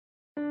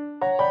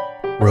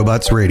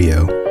Robots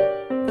Radio.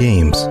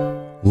 Games,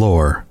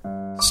 lore,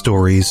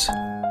 stories,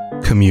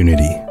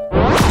 community.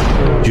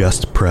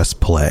 Just press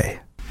play.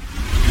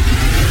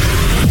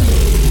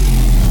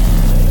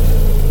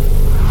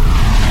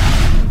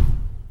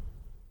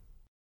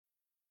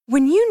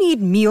 When you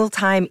need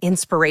mealtime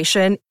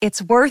inspiration, it's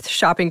worth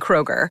shopping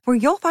Kroger, where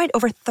you'll find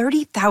over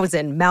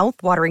 30,000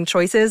 mouth-watering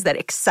choices that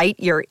excite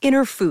your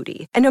inner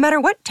foodie. And no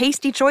matter what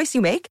tasty choice you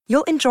make,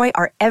 you'll enjoy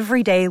our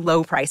everyday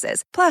low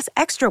prices, plus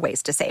extra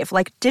ways to save,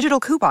 like digital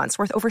coupons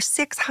worth over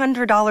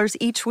 $600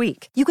 each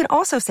week. You can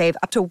also save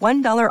up to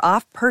 $1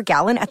 off per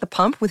gallon at the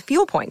pump with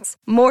fuel points.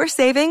 More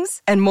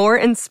savings and more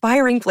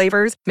inspiring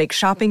flavors make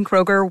shopping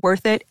Kroger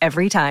worth it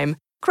every time.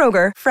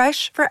 Kroger,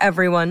 fresh for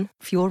everyone.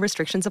 Fuel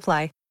restrictions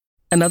apply.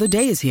 Another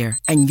day is here,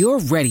 and you're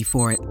ready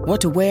for it.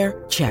 What to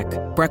wear? Check.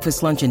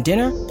 Breakfast, lunch, and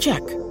dinner? Check.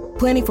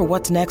 Planning for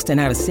what's next and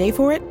how to save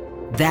for it?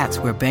 That's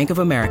where Bank of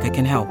America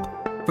can help.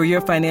 For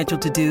your financial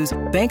to-dos,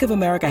 Bank of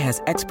America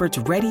has experts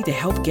ready to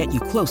help get you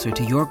closer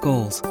to your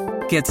goals.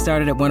 Get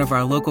started at one of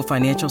our local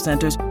financial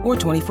centers or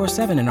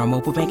 24/7 in our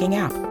mobile banking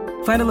app.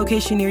 Find a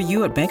location near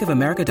you at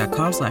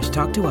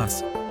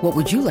bankofamerica.com/talktous. What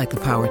would you like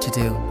the power to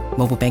do?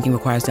 Mobile banking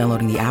requires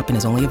downloading the app and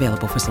is only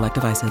available for select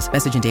devices.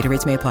 Message and data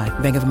rates may apply.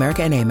 Bank of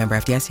America N.A., member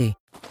FDIC.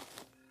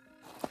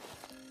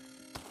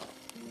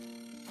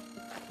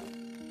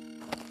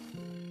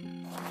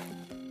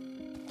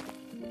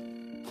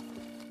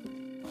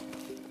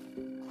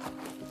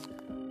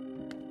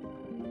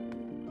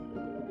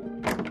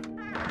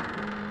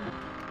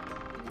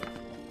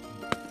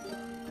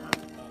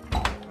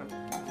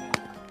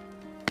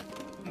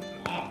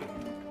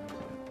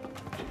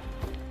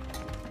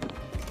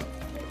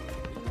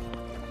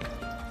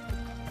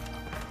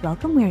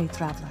 Welcome, weary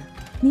traveler.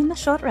 Need a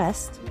short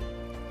rest?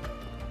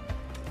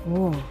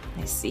 Oh,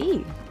 I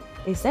see.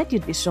 They said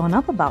you'd be showing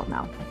up about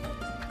now.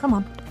 Come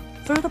on,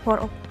 through the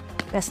portal.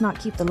 Best not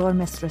keep the lore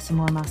mistress and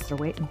lore master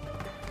waiting.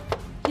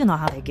 You know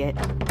how they get.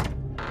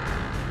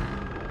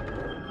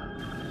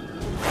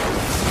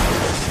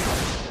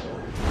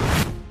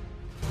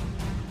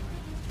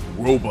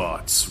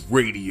 Robots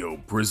Radio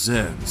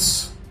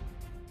presents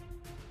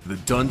the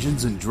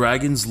Dungeons &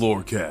 Dragons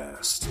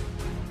Lorecast.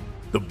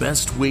 The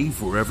best way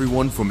for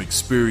everyone from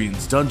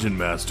experienced dungeon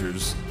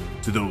masters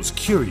to those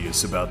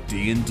curious about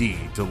D&D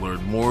to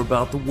learn more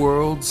about the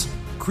worlds,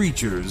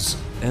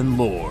 creatures, and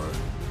lore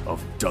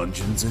of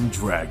Dungeons &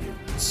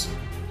 Dragons.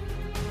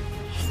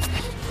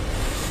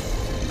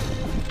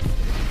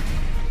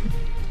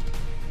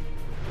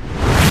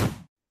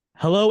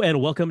 Hello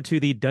and welcome to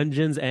the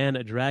Dungeons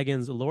and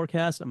Dragons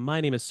Lorecast.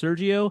 My name is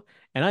Sergio,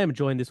 and I am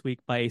joined this week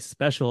by a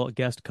special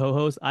guest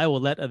co-host. I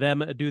will let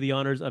them do the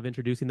honors of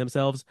introducing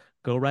themselves.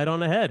 Go right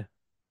on ahead.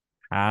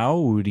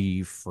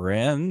 Howdy,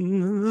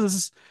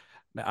 friends.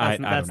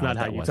 That's not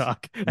how you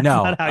talk.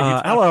 No.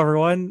 Hello,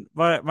 everyone.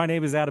 My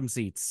name is Adam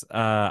Seats.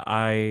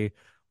 I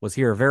was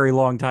here a very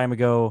long time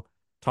ago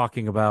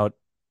talking about,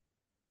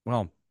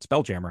 well,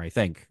 Spelljammer, I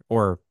think,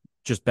 or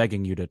just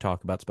begging you to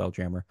talk about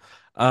Spelljammer.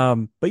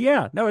 But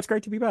yeah, no, it's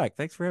great to be back.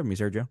 Thanks for having me,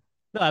 Sergio.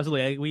 No,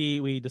 absolutely.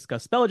 We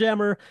discussed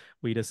Spelljammer.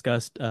 We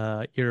discussed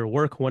your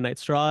work, One Night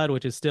Strahd,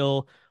 which is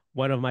still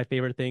one of my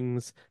favorite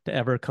things to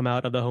ever come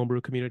out of the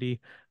homebrew community.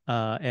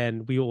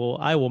 And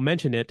I will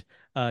mention it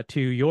to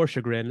your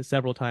chagrin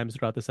several times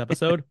throughout this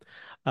episode.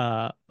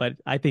 But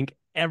I think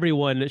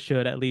everyone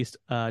should at least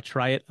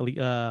try it.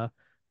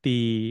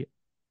 The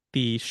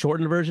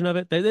shortened version of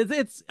it.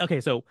 It's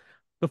okay. So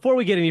before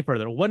we get any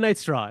further, One Night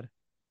Strahd,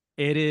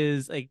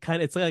 it's like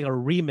a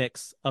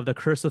remix of the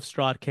Curse of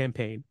Strahd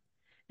campaign,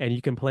 and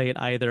you can play it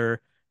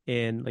either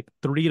in like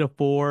 3 to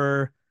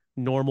 4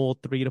 normal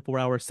 3 to 4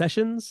 hour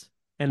sessions,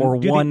 or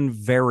one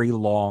very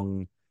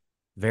long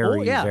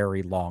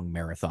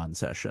marathon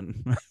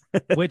session,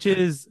 which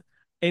is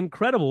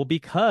incredible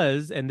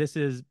because, and this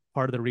is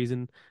part of the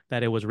reason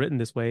that it was written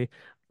this way,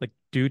 like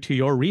due to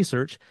your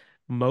research,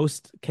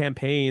 most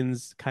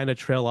campaigns kind of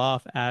trail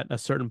off at a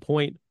certain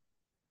point.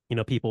 You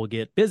know, people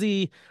get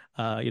busy,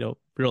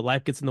 real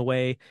life gets in the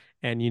way,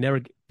 and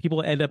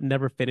people end up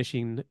never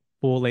finishing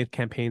full-length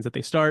campaigns that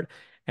they start.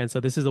 And so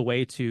this is a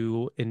way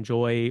to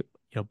enjoy,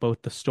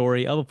 both the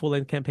story of a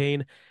full-length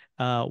campaign,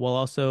 while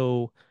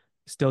also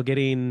still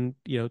getting,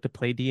 to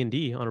play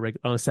D&D on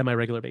a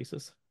semi-regular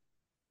basis.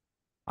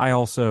 I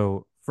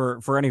also,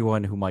 for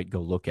anyone who might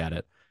go look at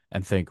it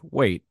and think,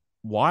 wait,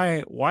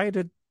 why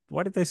did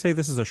they say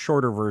this is a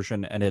shorter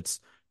version and it's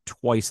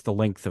twice the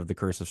length of the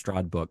Curse of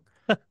Strahd book?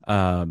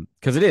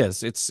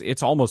 Because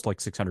it's almost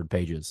like 600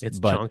 pages. It's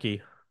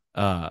chunky.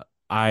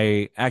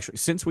 I actually,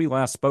 since we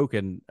last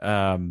spoken,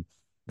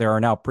 there are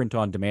now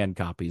print-on-demand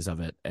copies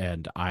of it,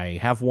 and I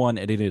have one,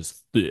 and it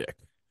is thick.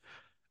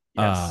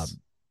 Yes.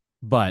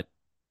 But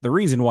the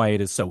reason why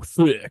it is so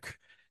thick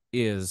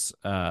is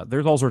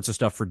there's all sorts of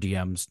stuff for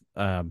DMs,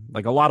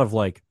 like a lot of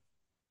like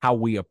how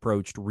we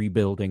approached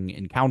rebuilding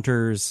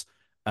encounters,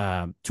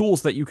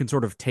 tools that you can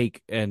sort of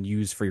take and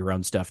use for your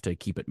own stuff to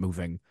keep it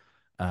moving.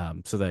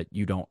 So that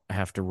you don't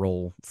have to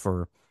roll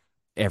for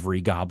every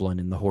goblin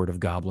in the horde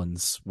of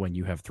goblins when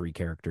you have 3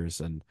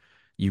 characters, and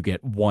you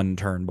get one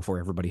turn before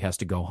everybody has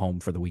to go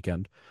home for the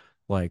weekend.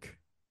 Like,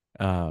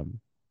 um,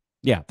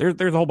 yeah, there's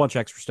a whole bunch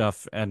of extra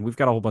stuff, and we've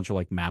got a whole bunch of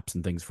like maps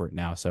and things for it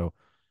now. So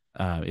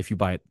if you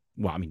buy it,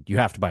 well, I mean, you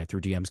have to buy it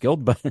through DM's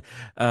Guild, but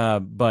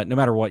no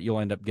matter what, you'll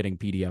end up getting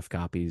PDF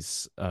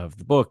copies of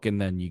the book,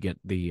 and then you get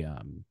the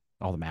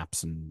all the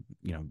maps and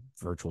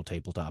virtual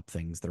tabletop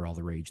things. They're all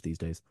the rage these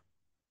days.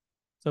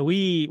 So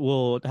we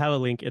will have a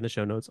link in the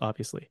show notes,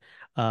 obviously.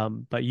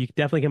 But you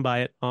definitely can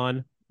buy it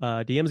on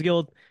DM's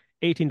Guild.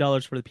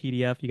 $18 for the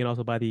PDF. You can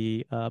also buy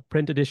the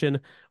print edition,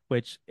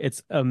 which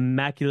it's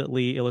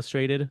immaculately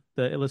illustrated.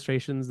 The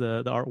illustrations,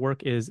 the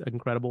artwork is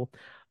incredible.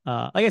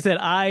 Like I said,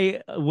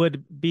 I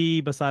would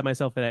be beside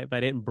myself if I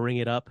didn't bring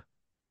it up,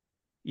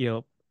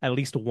 at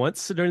least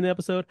once during the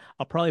episode.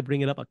 I'll probably bring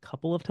it up a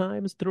couple of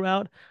times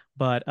throughout,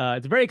 but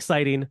it's very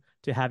exciting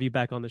to have you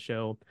back on the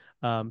show,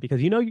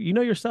 because you know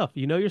your stuff.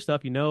 You know your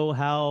stuff. You know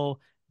how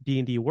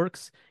D&D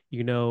works.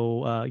 You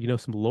know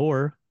some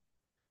lore,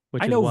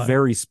 which I is know what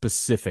very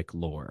specific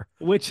lore,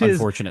 which is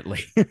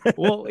unfortunately.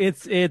 well,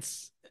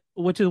 it's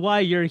which is why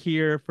you're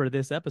here for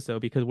this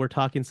episode, because we're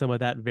talking some of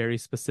that very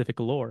specific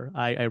lore.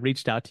 I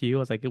reached out to you. I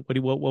was like,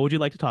 what would you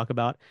like to talk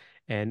about?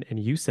 And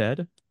you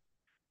said,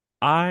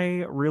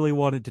 I really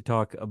wanted to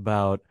talk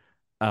about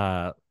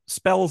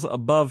spells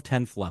above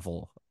 10th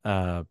level,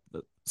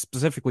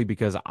 specifically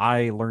because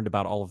I learned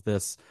about all of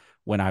this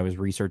when I was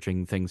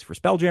researching things for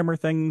Spelljammer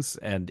things,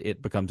 and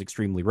it becomes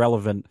extremely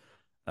relevant.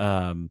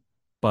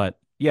 But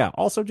yeah,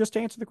 also just to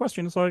answer the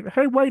question, it's like,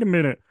 hey, wait a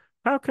minute.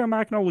 How come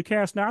I can only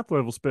cast 9th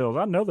level spells?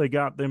 I know they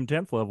got them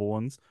 10th level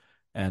ones.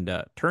 And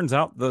turns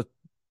out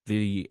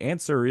the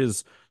answer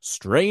is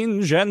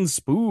strange and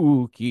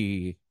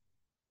spooky.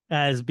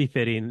 as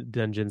befitting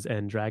Dungeons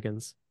and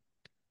Dragons.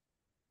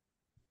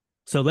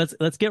 So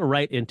let's get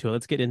right into it.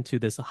 Let's get into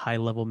this high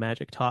level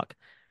magic talk.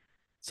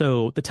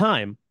 So the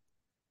time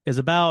is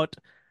about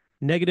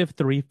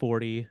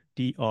 -340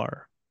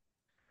 DR.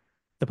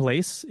 The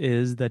place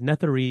is the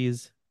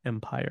Netherese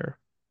Empire.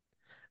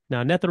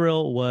 Now,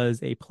 Netheril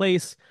was a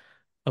place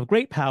of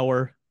great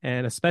power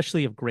and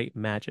especially of great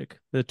magic.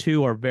 The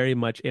two are very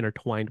much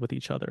intertwined with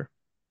each other.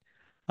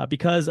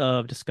 Because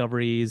of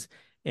discoveries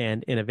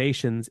and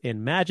innovations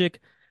in magic,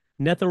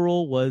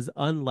 Netheril was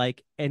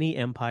unlike any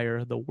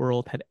empire the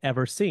world had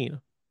ever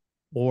seen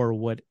or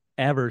would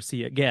ever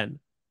see again.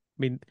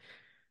 I mean,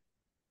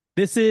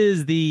 this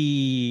is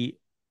the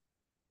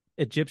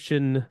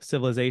Egyptian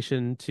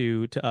civilization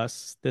to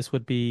us. This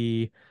would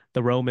be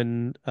the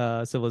Roman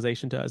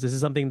civilization to us. This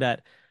is something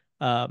that,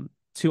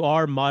 to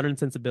our modern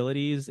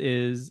sensibilities,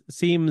 is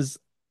seems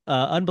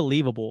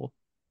unbelievable,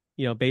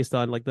 based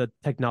on like the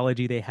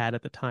technology they had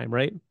at the time,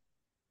 right?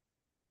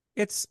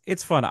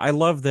 It's fun. I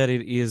love that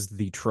it is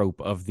the trope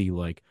of the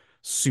like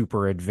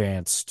super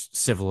advanced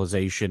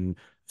civilization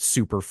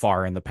super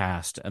far in the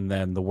past, and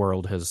then the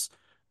world has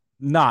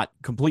not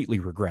completely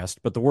regressed,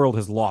 but the world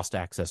has lost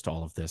access to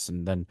all of this,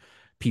 and then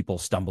people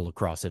stumble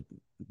across it,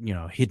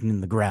 hidden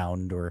in the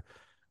ground or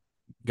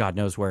God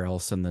knows where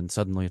else, and then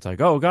suddenly it's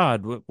like, oh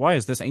God, why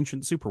is this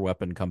ancient super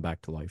weapon come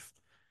back to life?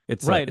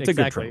 Right, It's a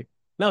good exactly. trope.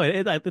 No,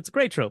 it's a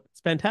great trope.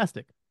 It's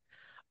fantastic.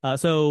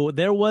 So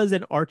there was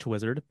an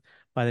archwizard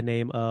by the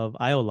name of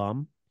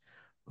Iolam,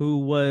 who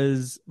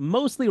was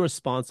mostly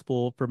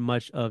responsible for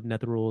much of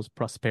Netheril's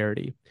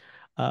prosperity.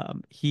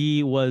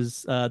 He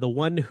was the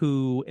one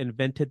who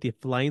invented the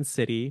flying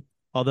city,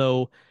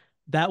 although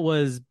that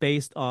was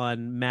based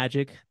on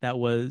magic that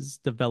was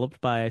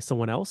developed by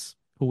someone else,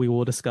 who we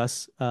will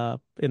discuss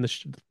in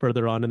the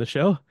further on in the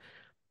show.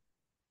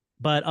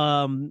 But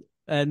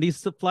and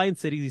these flying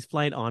cities, these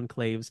flying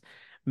enclaves,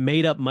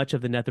 made up much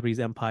of the Netherese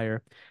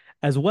Empire,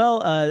 as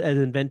well as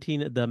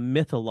inventing the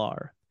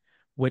Mythalar,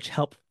 which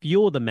helped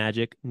fuel the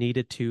magic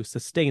needed to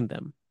sustain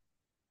them.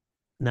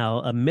 Now,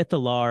 a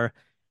Mythalar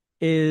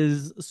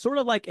is sort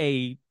of like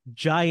a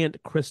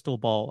giant crystal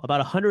ball,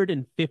 about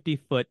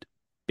 150-foot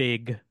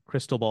big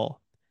crystal ball,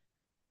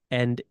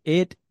 and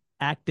it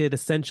acted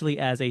essentially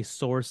as a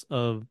source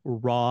of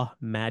raw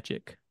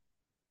magic.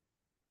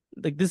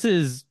 Like this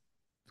is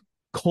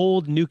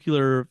cold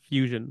nuclear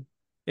fusion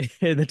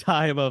in the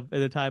time of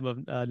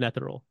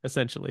Netheril,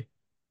 essentially.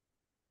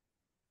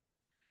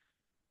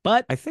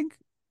 But I think.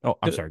 Oh,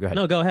 I'm sorry. Go ahead.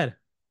 no, go ahead.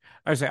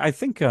 I say I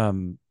think I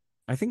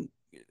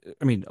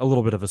mean a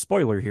little bit of a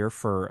spoiler here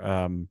for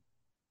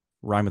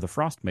Rime of the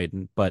Frost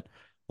Maiden, but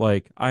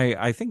like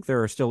I think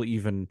there are still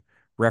even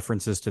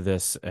references to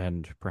this,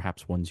 and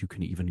perhaps ones you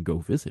can even go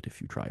visit if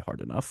you try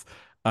hard enough.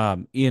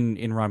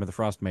 In Rime of the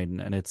Frost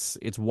Maiden, and it's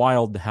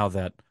wild how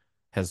that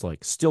has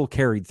like still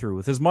carried through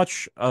with as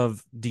much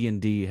of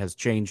D&D has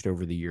changed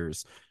over the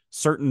years.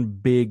 Certain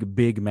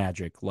big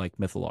magic like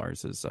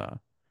Mythalars is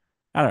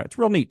I don't know, it's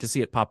real neat to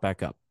see it pop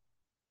back up.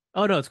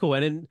 Oh no, it's cool.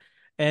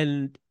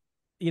 And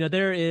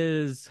there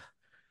is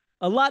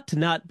a lot to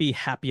not be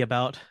happy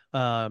about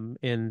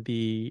in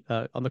the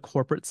on the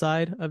corporate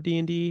side of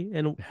D&D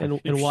and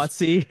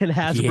WotC and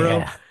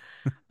Hasbro.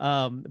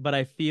 Yeah. But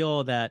I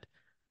feel that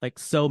like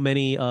so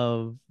many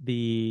of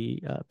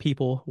the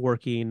people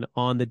working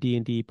on the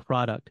D&D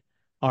product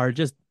are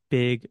just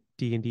big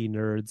D&D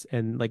nerds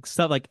and like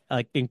stuff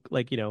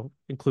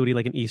including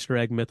like an Easter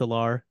egg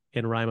mythalar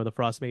in Rime of the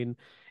Frost Maiden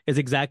is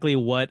exactly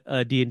what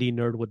a D&D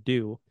nerd would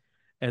do.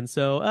 And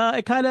so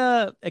it kind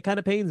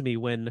of pains me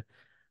when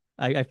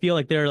I feel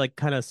like they're like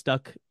kind of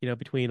stuck,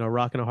 between a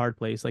rock and a hard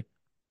place, like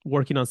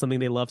working on something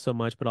they love so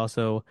much, but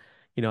also,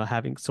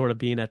 having sort of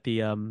being at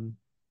the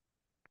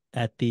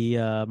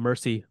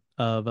mercy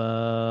of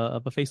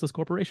a faceless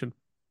corporation.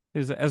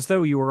 Is as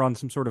though you were on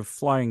some sort of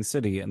flying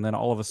city, and then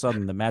all of a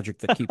sudden the magic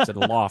that keeps it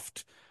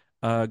aloft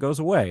goes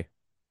away.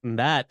 And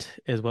that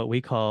is what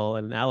we call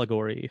an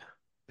allegory,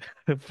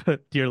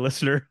 dear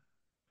listener.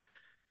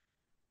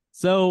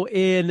 So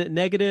in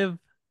negative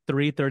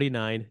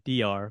 339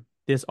 DR,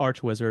 this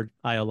archwizard,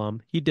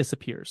 Iolam, he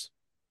disappears.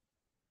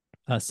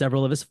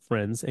 Several of his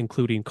friends,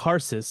 including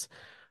Karsus,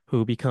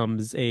 who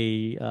becomes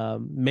a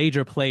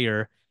major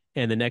player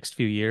in the next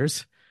few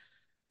years,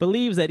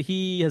 believes that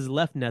he has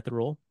left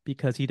Netheril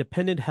because he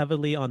depended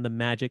heavily on the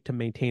magic to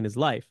maintain his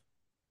life.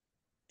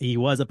 He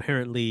was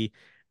apparently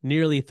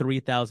nearly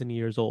 3,000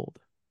 years old.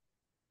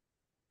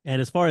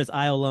 And as far as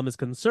Iolam is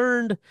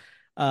concerned,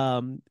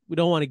 we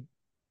don't want to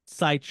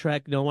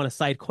sidetrack, don't want to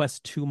side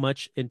quest too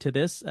much into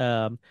this.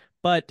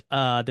 But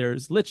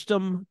there's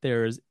Lichdom,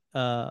 there's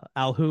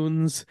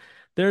Alhoons,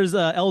 there's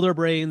Elder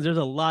Brains. There's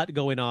a lot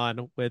going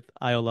on with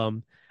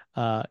Iolam,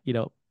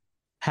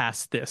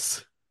 past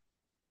this.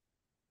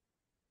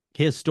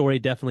 His story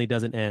definitely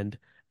doesn't end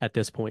at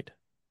this point.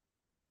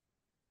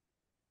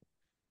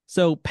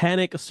 So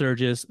panic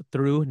surges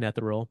through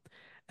Netheril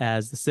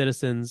as the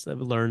citizens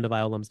have learned of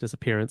Iolam's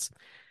disappearance,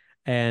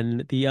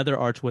 and the other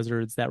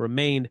archwizards that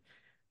remained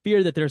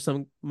fear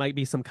that might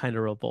be some kind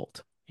of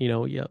revolt.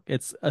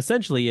 It's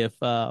essentially if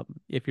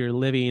you're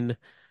living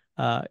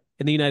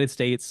in the United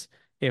States,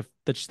 if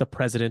the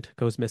president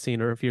goes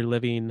missing, or if you're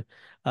living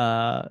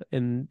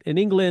in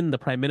England, the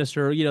prime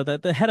minister,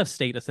 the head of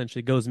state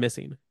essentially goes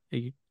missing.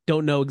 You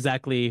don't know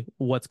exactly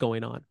what's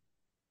going on.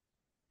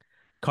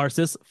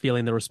 Karsus,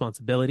 feeling the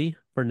responsibility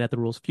for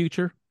Netheril's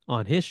future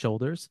on his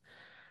shoulders,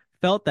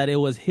 felt that it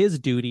was his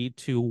duty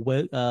to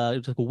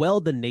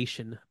weld the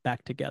nation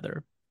back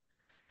together.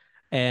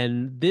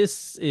 And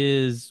this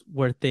is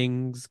where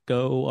things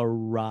go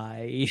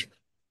awry,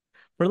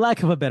 for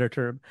lack of a better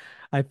term.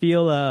 I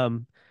feel,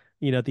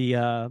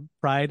 the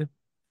pride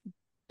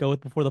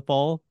goeth before the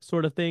fall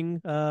sort of thing.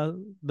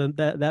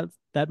 That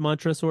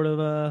mantra sort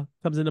of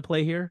comes into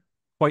play here.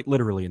 Quite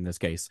literally in this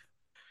case.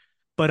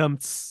 But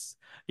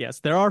yes,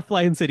 there are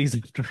flying cities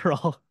after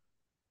all.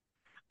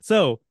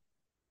 So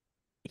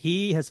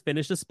he has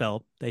finished a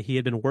spell that he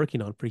had been working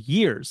on for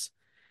years,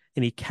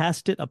 and he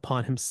cast it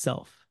upon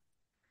himself.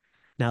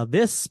 Now,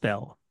 this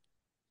spell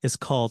is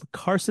called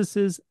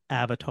Karsus's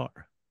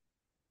Avatar,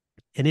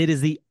 and it is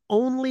the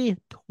only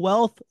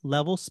 12th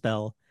level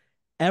spell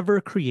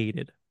ever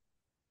created,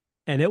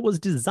 and it was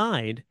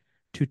designed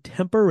to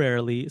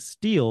temporarily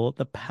steal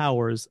the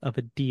powers of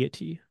a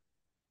deity.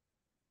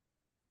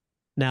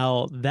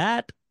 Now,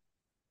 that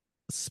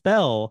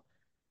spell,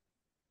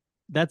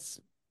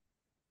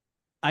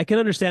 I can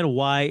understand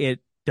why it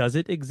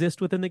doesn't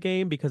exist within the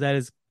game, because that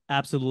is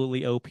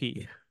absolutely OP.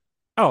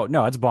 Oh,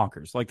 no, it's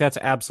bonkers. Like that's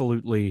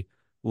absolutely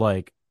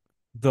like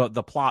the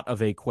plot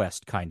of a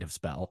quest kind of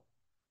spell.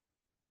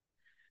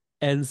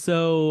 And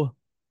so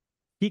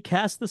he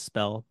casts the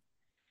spell,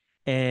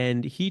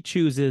 and he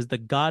chooses the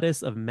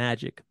goddess of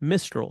magic,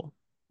 Mistral,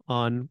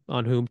 on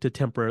whom to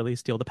temporarily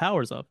steal the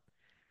powers of.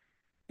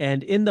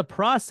 And in the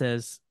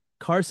process,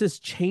 Karsus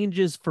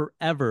changes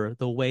forever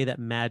the way that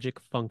magic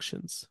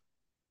functions,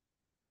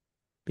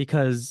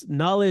 because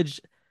knowledge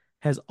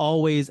has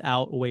always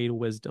outweighed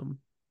wisdom,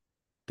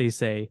 they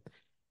say,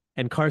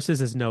 and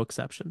Karsus is no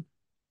exception.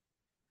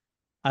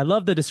 I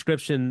love the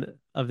description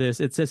of this.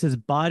 It says his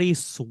body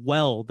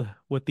swelled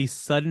with the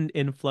sudden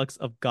influx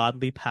of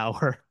godly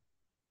power.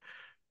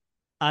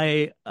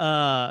 I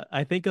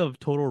think of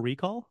Total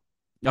Recall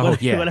Oh when I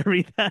yeah.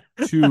 read that.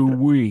 2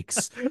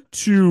 weeks.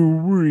 2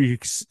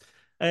 weeks.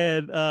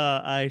 And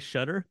I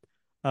shudder,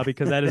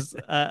 because that is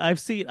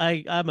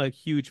I'm a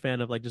huge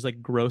fan of like just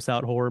like gross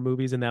out horror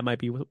movies, and that might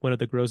be one of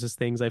the grossest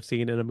things I've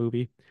seen in a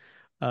movie,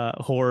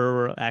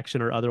 horror or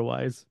action or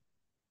otherwise.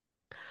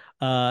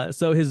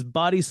 So his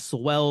body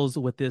swells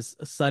with this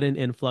sudden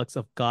influx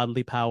of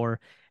godly power,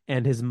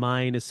 and his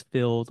mind is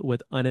filled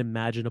with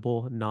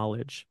unimaginable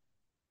knowledge.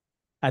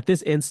 At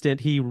this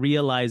instant, he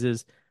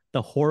realizes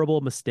the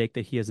horrible mistake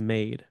that he has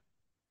made.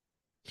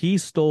 He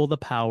stole the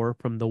power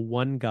from the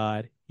one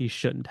god he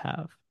shouldn't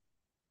have.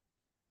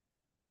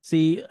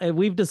 See,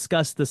 we've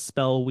discussed the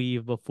spell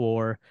weave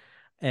before,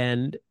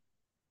 and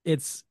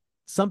it's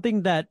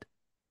something that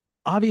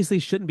obviously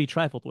shouldn't be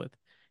trifled with.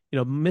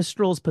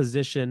 Mistral's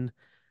position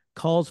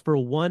calls for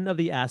one of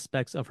the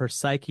aspects of her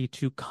psyche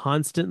to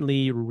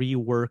constantly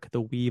rework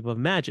the weave of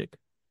magic.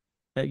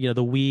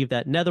 The weave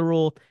that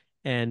Netheril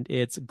and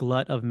its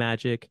glut of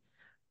magic,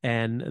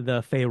 and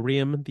the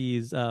Faerûm,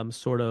 these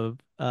sort of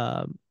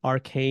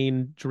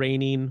arcane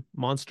draining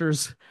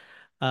monsters,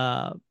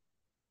 uh,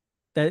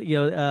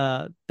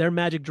 that their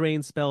magic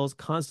drain spells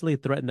constantly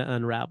threaten to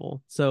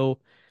unravel. So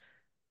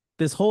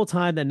this whole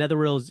time that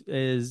Netherrealm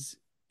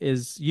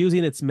is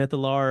using its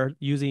Mythalar,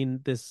 using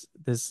this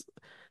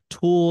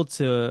tool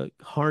to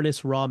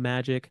harness raw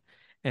magic,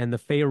 and the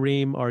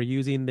Faerûm are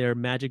using their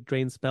magic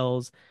drain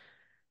spells.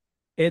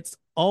 It's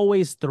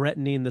always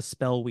threatening the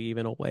spell weave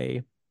in a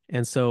way.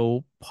 And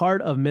so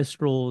part of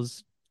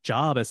Mistral's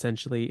job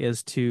essentially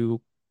is to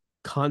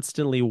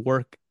constantly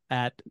work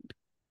at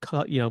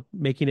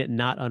making it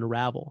not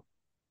unravel.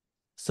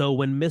 So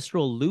when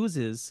Mistral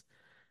loses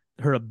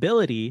her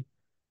ability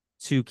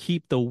to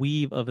keep the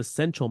weave of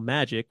essential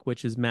magic,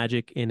 which is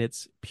magic in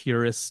its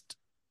purest,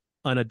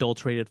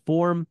 unadulterated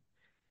form,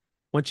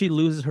 when she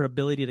loses her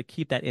ability to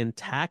keep that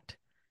intact,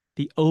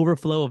 the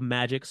overflow of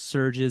magic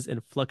surges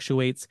and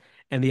fluctuates,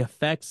 and the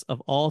effects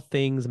of all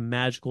things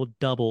magical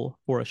double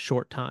for a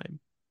short time.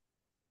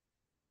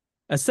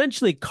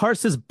 Essentially,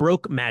 Karsus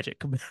broke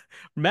magic.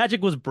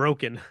 Magic was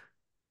broken.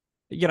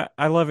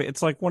 I love it.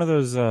 It's like one of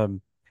those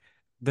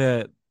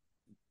the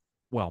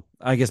well,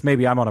 I guess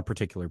maybe I'm on a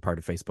particular part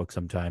of Facebook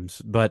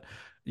sometimes, but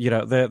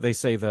they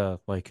say the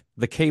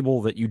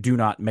cable that you do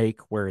not make,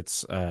 where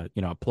it's a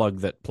plug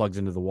that plugs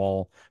into the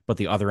wall, but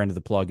the other end of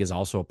the plug is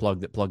also a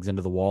plug that plugs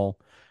into the wall.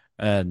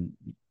 And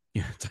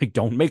it's like,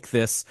 don't make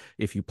this.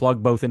 If you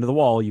plug both into the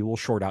wall, you will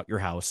short out your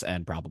house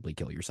and probably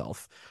kill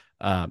yourself.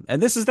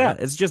 And this is that.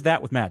 Yep. It's just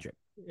that with magic.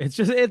 It's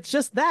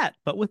just that,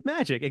 but with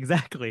magic,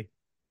 exactly.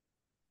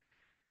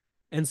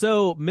 And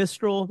so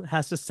Mistral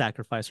has to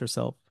sacrifice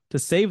herself to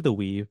save the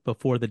weave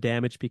before the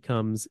damage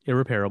becomes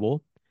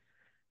irreparable.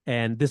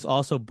 And this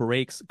also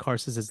breaks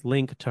Karsus's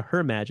link to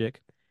her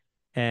magic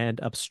and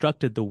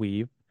obstructed the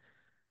weave.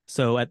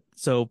 So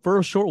for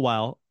a short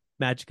while,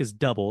 magic is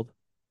doubled,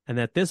 and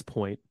at this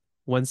point,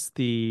 once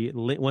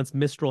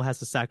Mistral has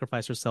to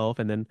sacrifice herself,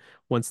 and then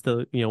once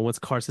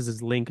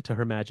Karsus's link to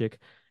her magic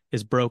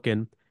is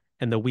broken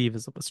and the weave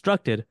is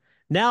obstructed,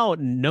 now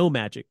no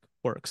magic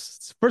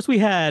works. First we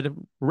had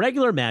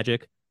regular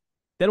magic,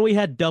 then we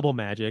had double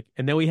magic,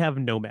 and then we have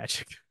no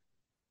magic.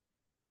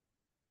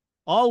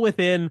 All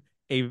within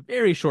a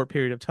very short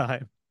period of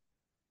time.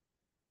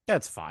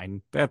 That's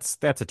fine. That's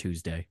a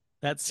Tuesday.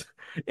 That's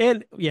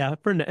and yeah,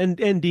 for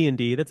and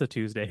D&D, that's a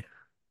Tuesday.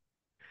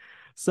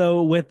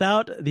 So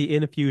without the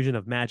infusion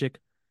of magic,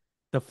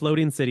 the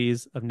floating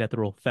cities of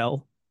Netheril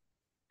fell,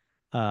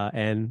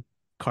 and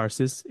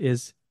Karsus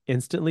is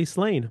instantly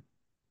slain,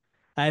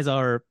 as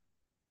are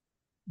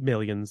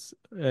millions,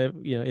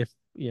 if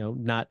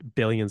not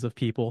billions of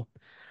people.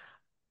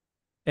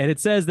 And it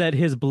says that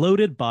his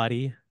bloated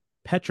body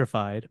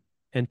petrified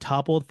and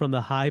toppled from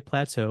the high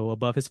plateau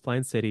above his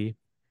flying city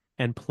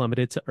and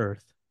plummeted to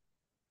earth.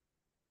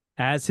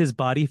 As his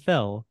body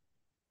fell,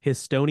 his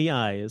stony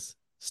eyes,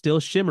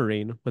 still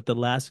shimmering with the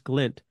last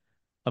glint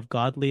of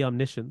godly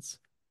omniscience,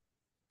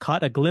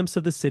 caught a glimpse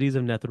of the cities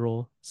of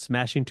Netheril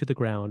smashing to the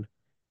ground,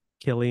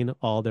 killing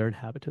all their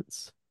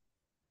inhabitants.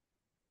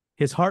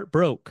 His heart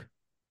broke.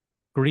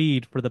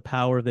 Greed for the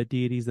power of the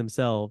deities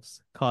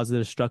themselves caused the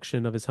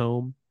destruction of his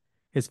home,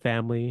 his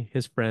family,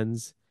 his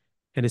friends,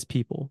 and his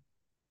people.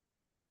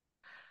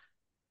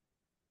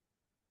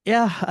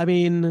 Yeah, I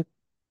mean,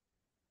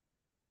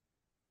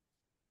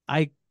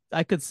 I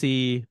I could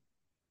see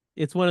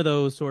it's one of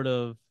those sort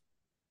of,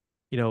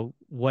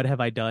 what have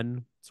I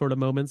done sort of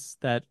moments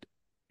that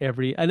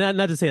and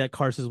not to say that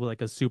Karsus was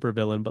like a super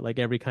villain, but like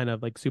every kind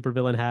of like super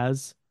villain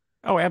has.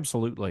 Oh,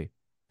 absolutely.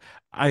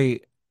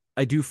 I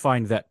I do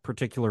find that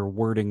particular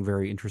wording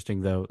very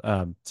interesting,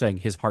 though, saying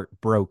his heart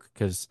broke,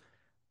 because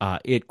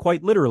it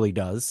quite literally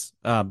does,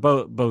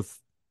 both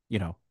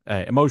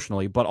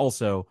emotionally, but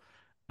also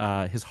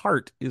his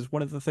heart is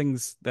one of the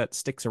things that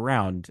sticks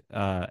around,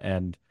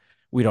 and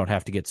we don't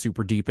have to get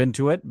super deep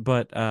into it,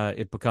 but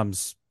it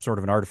becomes sort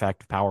of an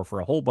artifact of power for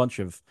a whole bunch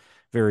of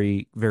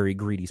very, very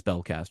greedy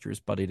spellcasters,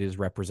 but it is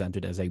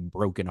represented as a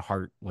broken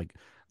heart, like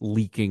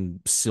leaking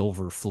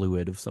silver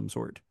fluid of some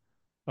sort.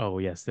 Oh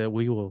yes, that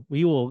we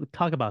will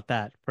talk about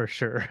that for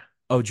sure.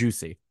 Oh,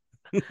 juicy.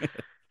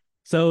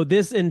 So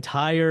this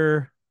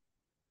entire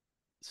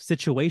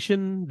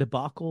situation,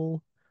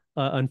 debacle,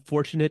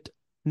 unfortunateness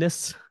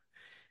is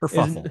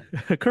Kerfuffle.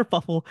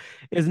 kerfuffle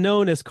is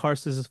known as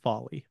Karsus's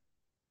folly.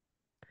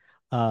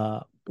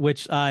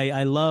 Which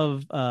I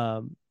love.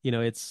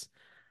 It's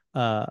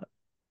uh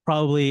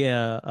probably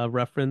a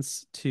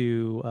reference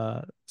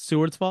to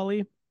Seward's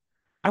Folly,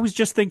 I was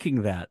just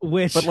thinking that, but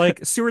which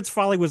like Seward's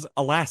Folly was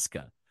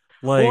Alaska.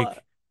 well,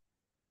 Like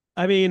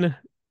I mean,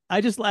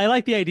 I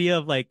like the idea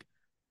of like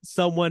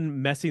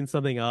someone messing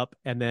something up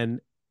and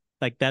then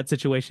like that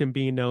situation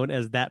being known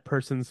as that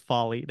person's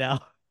folly now.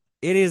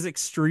 it is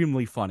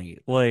extremely funny.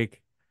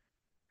 Like,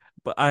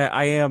 but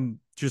I am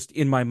just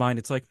in my mind,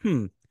 it's like,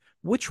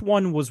 which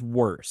one was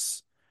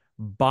worse?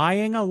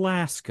 Buying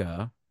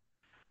Alaska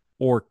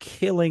or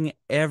killing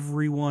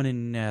everyone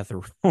in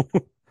Nether?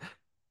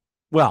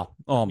 Well,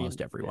 I almost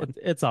mean, everyone.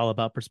 it's all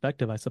about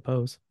perspective, I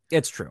suppose.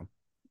 It's true.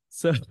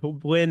 So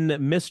when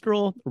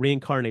Mistral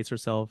reincarnates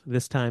herself,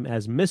 this time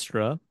as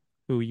Mistra,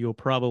 who you're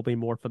probably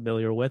more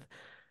familiar with,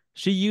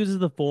 She uses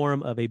the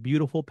form of a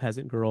beautiful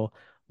peasant girl,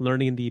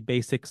 learning the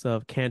basics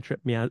of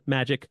cantrip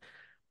magic,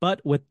 but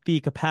with the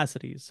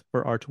capacities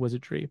for arch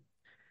wizardry.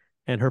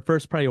 And her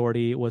first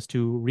priority was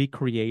to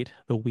recreate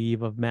the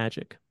weave of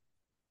magic.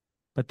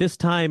 But this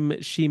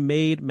time, she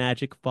made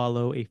magic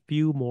follow a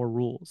few more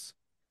rules.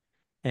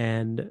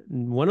 And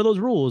one of those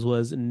rules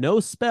was no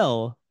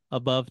spell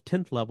above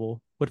 10th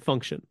level would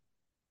function.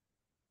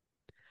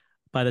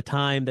 By the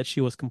time that she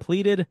was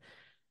completed,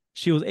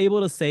 she was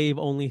able to save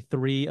only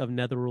three of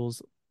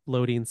Netherul's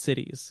floating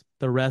cities.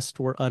 The rest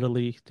were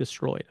utterly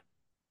destroyed.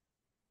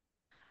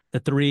 The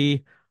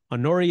three,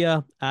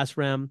 Honoria,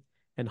 Asram,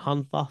 and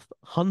Hunthloth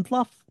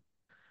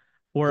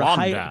were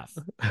high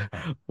Blondath.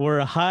 Oh.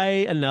 were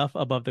high enough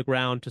above the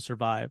ground to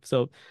survive.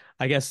 So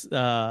I guess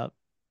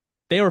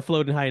they were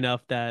floating high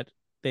enough that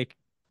they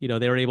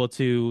they were able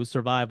to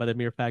survive by the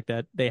mere fact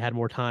that they had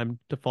more time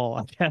to fall,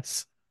 I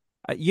guess.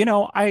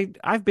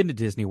 I've been to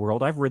Disney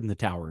World. I've ridden the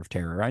Tower of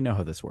Terror. I know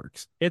how this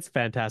works. It's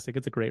fantastic.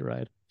 It's a great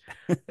ride.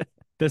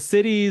 The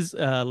cities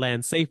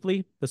land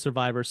safely. The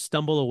survivors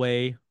stumble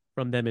away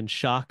from them in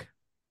shock.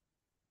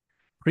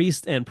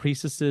 Priests and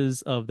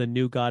priestesses of the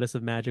new goddess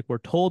of magic were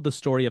told the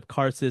story of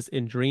Karsus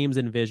in dreams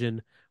and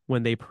vision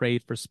when they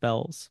prayed for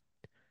spells.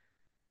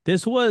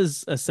 This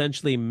was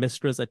essentially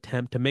Mistra's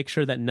attempt to make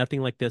sure that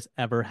nothing like this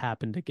ever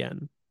happened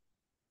again.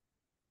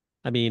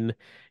 I mean,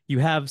 you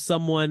have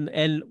someone,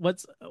 and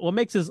what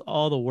makes this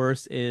all the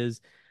worse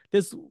is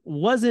this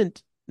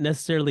wasn't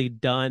necessarily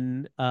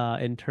done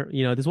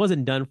this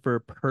wasn't done for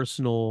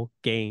personal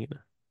gain.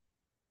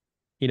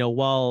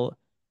 While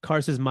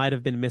Karsus might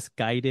have been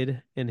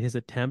misguided in his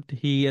attempt,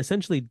 he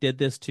essentially did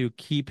this to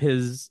keep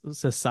his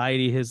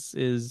society,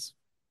 his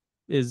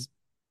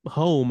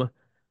home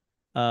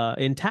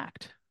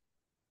intact.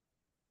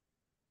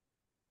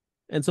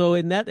 And so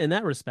in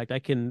that respect, I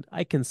can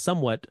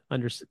somewhat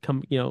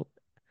understand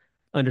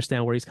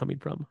where he's coming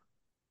from.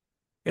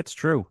 It's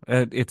true.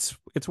 It's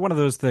one of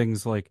those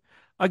things like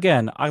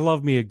again, I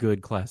love me a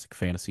good classic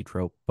fantasy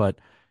trope, but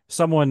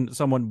someone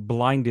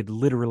blinded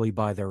literally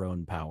by their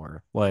own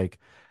power, like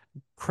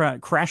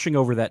crashing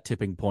over that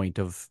tipping point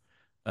of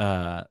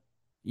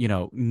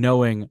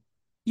knowing,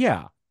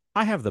 yeah,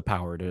 I have the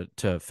power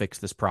to fix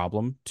this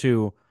problem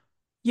to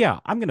yeah,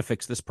 I'm going to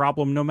fix this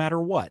problem no matter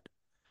what.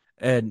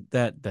 And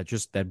that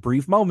just that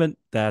brief moment,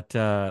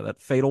 that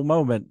fatal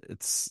moment,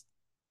 it's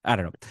I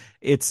don't know.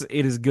 It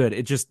is good.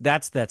 It just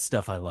that's that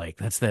stuff I like.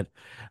 That's that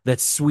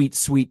sweet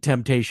sweet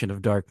temptation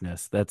of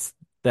darkness. That's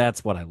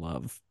what I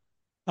love.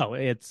 Oh,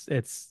 it's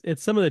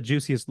some of the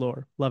juiciest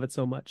lore. Love it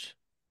so much.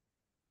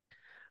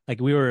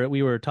 Like we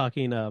were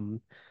talking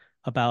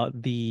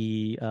about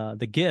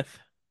the GIF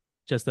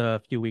just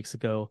a few weeks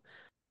ago.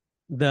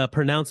 The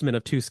pronouncement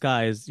of two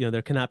skies,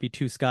 there cannot be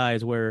two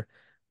skies, where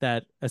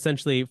that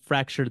essentially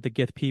fractured the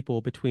Gith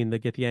people between the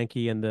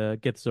Githyanki and the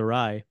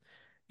Githzerai.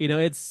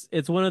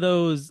 It's one of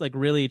those like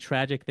really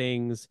tragic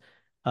things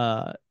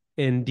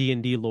in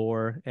D&D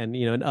lore, and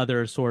and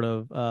other sort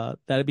of that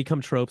have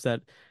become tropes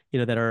that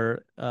that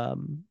are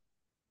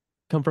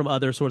come from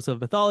other sorts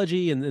of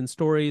mythology and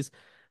stories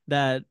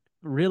that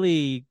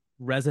really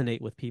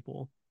resonate with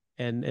people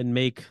and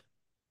make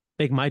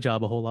my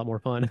job a whole lot more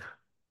fun,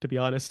 to be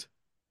honest.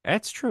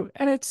 That's true.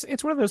 And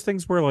it's one of those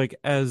things where like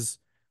as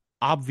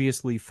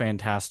obviously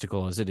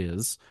fantastical as it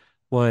is,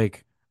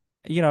 like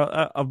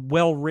a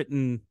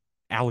well-written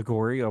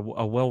allegory, a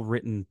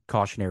well-written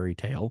cautionary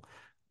tale,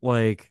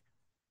 like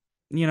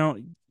you know,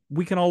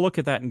 we can all look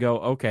at that and go,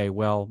 okay,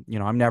 well,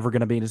 I'm never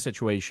going to be in a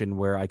situation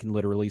where I can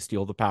literally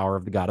steal the power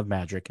of the god of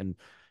magic and,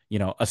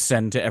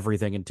 ascend to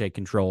everything and take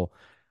control.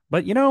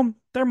 But,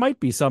 there might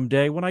be some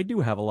day when I do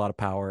have a lot of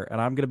power and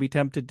I'm going to be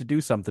tempted to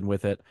do something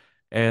with it.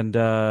 And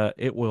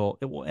it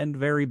will end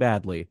very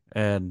badly.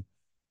 And,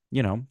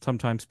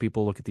 sometimes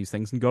people look at these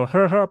things and go,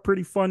 ha ha,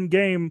 pretty fun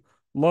game,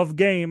 love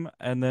game.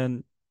 And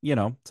then,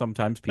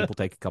 sometimes people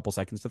take a couple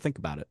seconds to think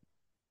about it.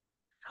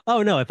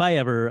 Oh no, if I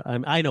ever,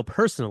 I know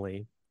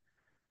personally,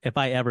 if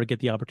I ever get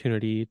the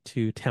opportunity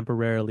to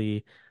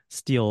temporarily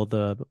steal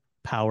the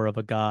power of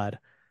a god,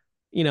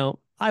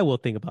 I will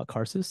think about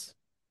Karsus.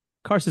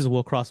 Karsus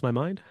will cross my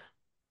mind.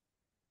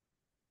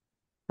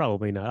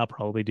 Probably not. I'll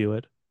probably do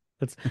it.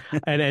 That's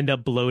and end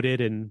up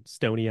bloated and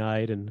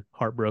stony-eyed and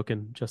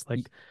heartbroken, just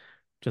like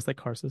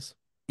Karsus.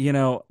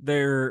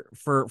 They're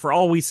for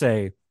all we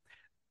say,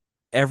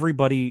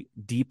 everybody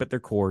deep at their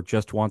core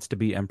just wants to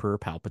be Emperor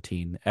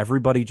Palpatine.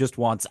 Everybody just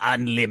wants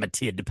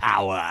unlimited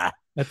power.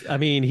 I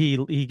mean,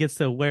 he gets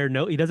to wear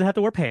no, he doesn't have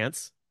to wear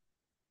pants.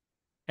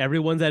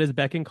 Everyone's at his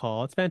beck and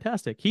call. It's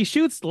fantastic. He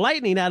shoots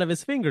lightning out of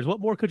his fingers. What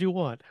more could you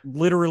want?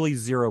 Literally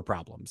zero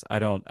problems. I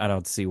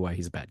don't see why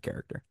he's a bad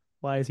character.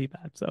 Why is he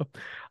bad? So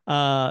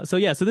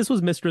this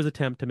was Mistra's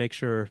attempt to make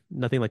sure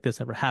nothing like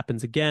this ever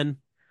happens again.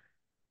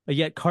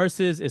 Yet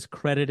Karsus is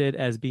credited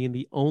as being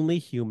the only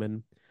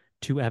human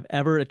to have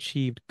ever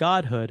achieved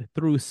godhood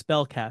through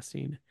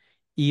spellcasting,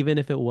 even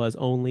if it was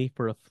only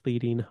for a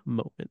fleeting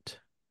moment.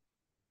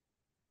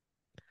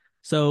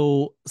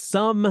 So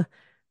some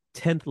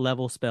 10th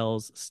level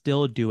spells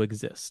still do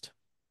exist.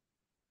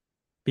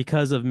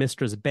 because of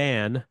Mistress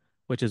Ban,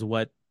 which is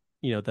what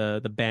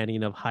the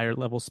banning of higher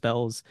level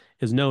spells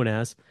is known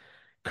as.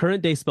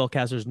 Current day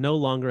spellcasters no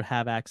longer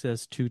have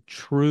access to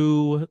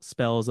true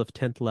spells of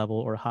 10th level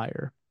or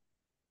higher.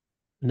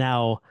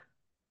 Now,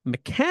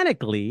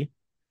 mechanically,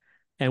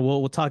 and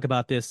we'll talk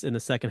about this in the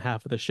second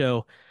half of the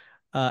show,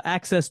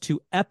 access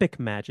to epic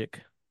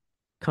magic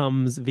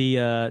comes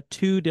via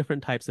two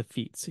different types of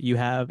feats. You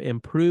have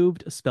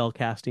improved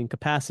spellcasting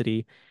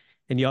capacity,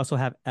 and you also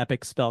have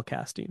epic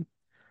spellcasting.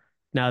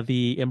 Now,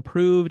 the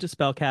improved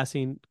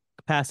spellcasting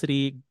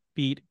capacity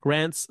feat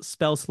grants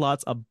spell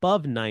slots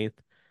above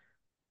ninth,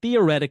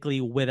 theoretically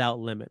without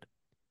limit.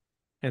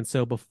 And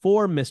so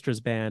before Mistress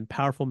Ban,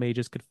 powerful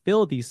mages could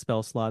fill these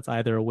spell slots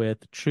either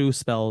with true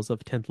spells of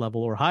 10th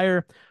level or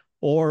higher,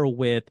 or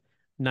with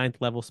ninth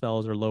level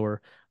spells or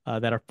lower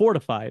that are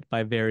fortified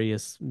by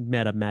various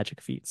meta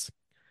magic feats.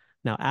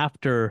 Now,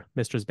 after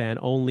Mistress Ban,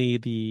 only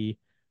the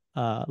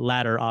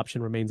latter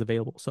option remains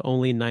available. So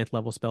only ninth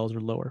level spells or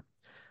lower.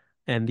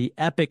 And the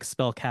epic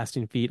spell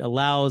casting feat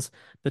allows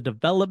the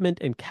development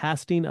and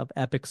casting of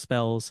epic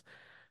spells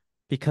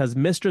because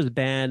Mistress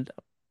Ban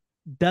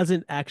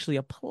doesn't actually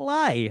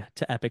apply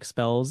to epic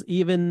spells,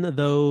 even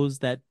those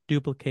that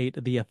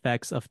duplicate the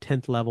effects of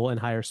 10th level and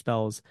higher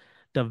spells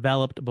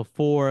developed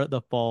before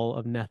the fall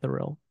of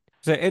Netheril.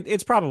 So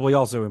it's probably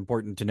also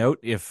important to note,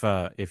 if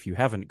you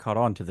haven't caught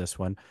on to this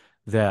one,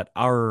 that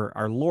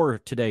our lore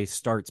today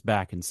starts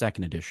back in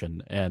second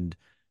edition, and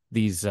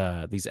these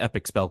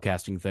epic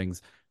spellcasting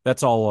things,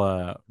 that's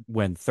all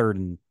when third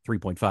and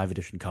 3.5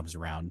 edition comes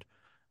around,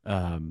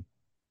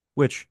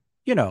 which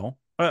we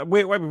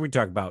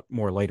talk about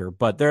more later.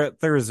 But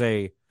there's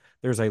a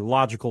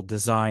logical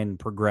design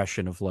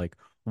progression of like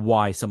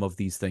why some of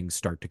these things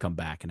start to come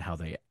back and how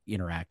they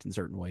interact in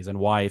certain ways, and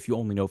why, if you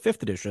only know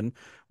fifth edition,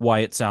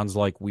 why it sounds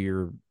like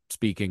we're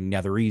speaking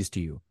Netherese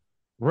to you.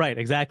 Right,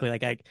 exactly.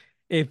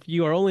 If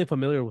you are only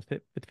familiar with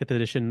fifth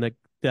edition, the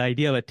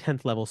idea of a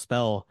 10th level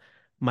spell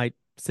might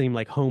seem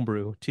like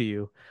homebrew to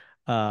you,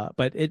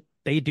 but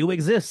they do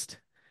exist,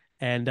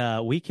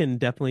 and we can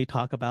definitely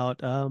talk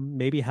about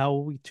maybe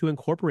how to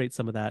incorporate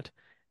some of that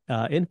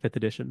in fifth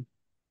edition.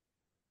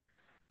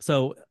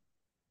 So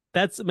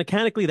that's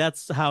mechanically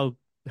that's how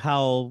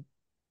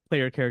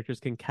player characters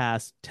can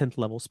cast 10th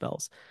level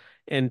spells.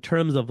 In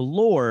terms of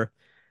lore,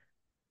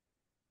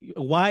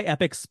 why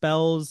epic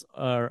spells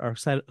are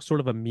sort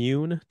of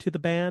immune to the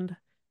ban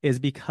is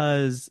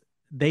because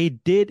they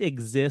did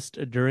exist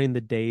during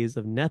the days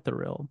of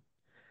Netheril,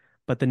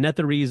 but the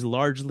Netherese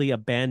largely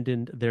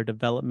abandoned their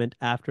development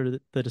after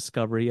the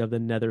discovery of the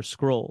Nether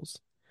Scrolls.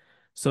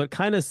 So it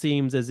kind of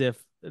seems as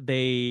if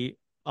they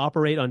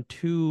operate on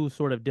two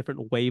sort of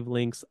different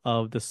wavelengths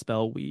of the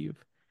spell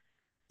weave.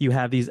 You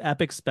have these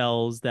epic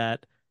spells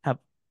that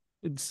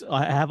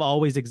have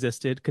always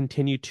existed,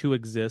 continue to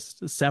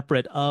exist,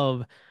 separate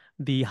of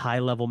the high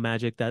level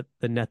magic that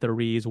the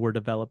Netherese were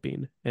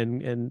developing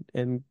and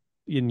in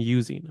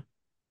using.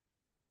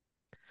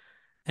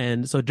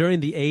 And so during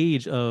the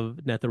age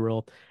of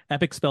Netheril,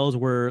 epic spells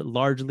were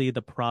largely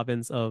the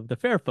province of the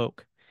fair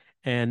folk,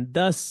 and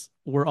thus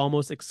were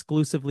almost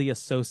exclusively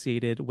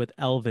associated with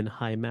elven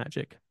high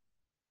magic.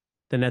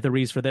 The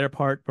Netherese, for their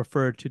part,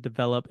 preferred to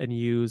develop and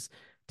use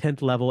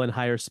 10th level and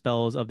higher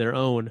spells of their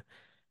own.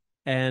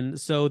 And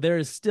so there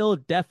is still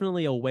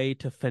definitely a way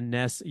to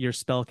finesse your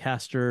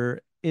spellcaster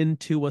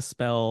into a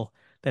spell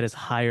that is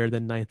higher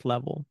than ninth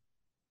level.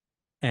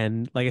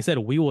 And like I said,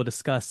 we will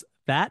discuss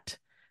that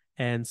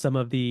and some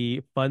of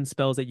the fun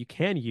spells that you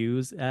can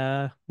use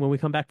when we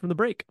come back from the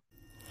break.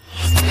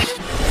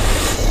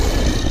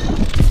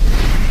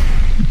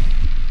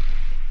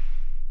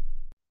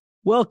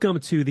 Welcome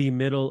to the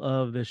middle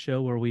of the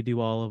show where we do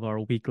all of our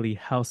weekly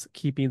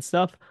housekeeping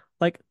stuff,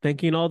 like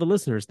thanking all the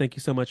listeners. Thank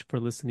you so much for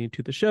listening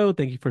to the show.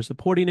 Thank you for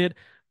supporting it.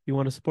 If you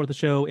want to support the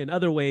show in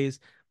other ways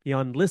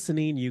beyond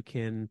listening, you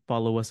can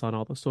follow us on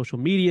all the social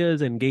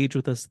medias, engage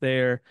with us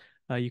there.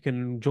 You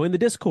can join the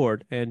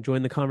Discord and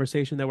join the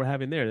conversation that we're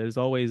having there. There's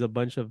always a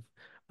bunch of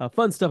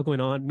fun stuff going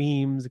on,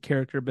 memes,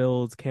 character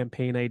builds,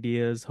 campaign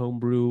ideas,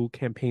 homebrew,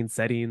 campaign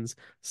settings,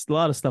 a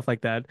lot of stuff like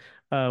that.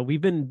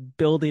 We've been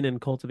building and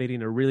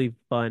cultivating a really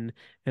fun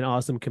and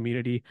awesome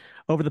community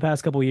over the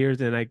past couple of years,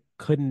 and I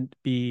couldn't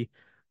be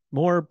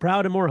more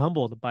proud and more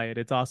humbled by it.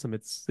 It's awesome.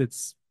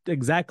 It's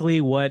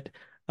exactly what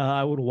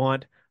I would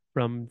want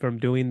from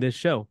doing this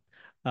show.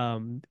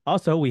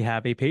 Also, we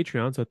have a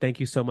Patreon, so thank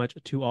you so much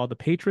to all the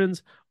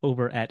patrons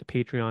over at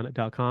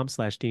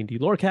patreon.com/D&D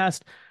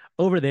Lorecast.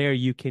 Over there,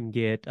 you can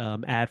get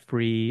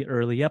ad-free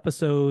early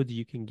episodes.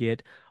 You can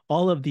get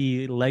all of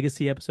the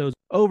legacy episodes,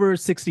 over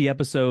 60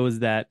 episodes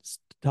that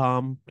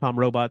Tom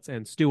Robots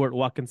and Stuart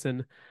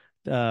Watkinson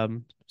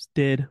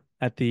did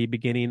at the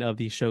beginning of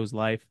the show's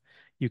life.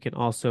 You can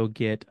also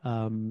get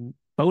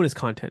bonus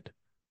content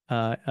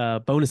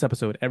bonus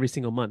episode every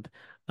single month,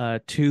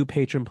 2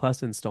 Patron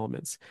Plus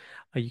installments.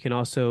 You can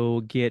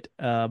also get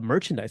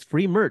merchandise,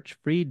 free merch,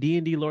 free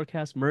D&D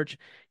Lorecast merch.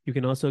 You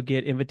can also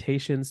get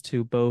invitations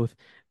to both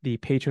the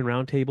patron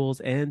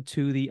roundtables and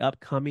to the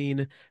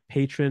upcoming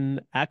patron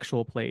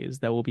actual plays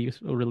that will be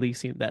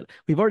releasing. That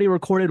we've already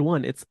recorded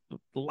one. It's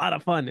a lot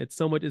of fun. It's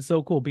so much. It's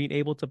so cool being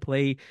able to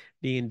play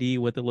D&D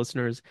with the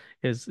listeners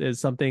is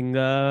something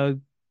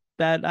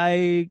that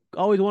I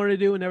always wanted to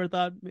do and never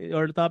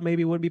thought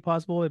maybe wouldn't be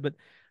possible. But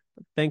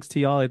thanks to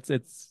y'all,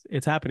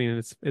 it's happening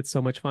and it's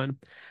so much fun.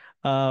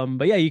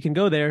 But yeah, you can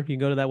go there. You can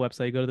go to that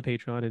website, go to the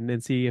Patreon, and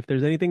then see if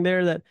there's anything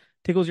there that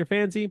tickles your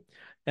fancy,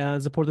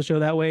 and support the show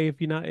that way if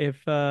you not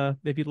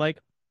if you'd like.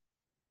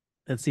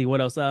 Let's see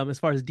what else. As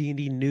far as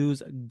D&D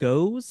news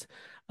goes,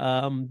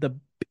 the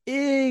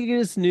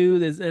biggest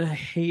news is, and I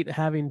hate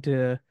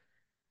that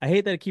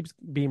it keeps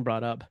being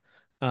brought up.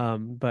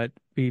 But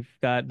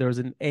there was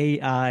an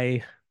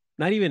AI,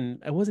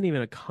 it wasn't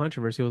even a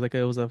controversy.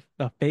 It was a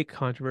fake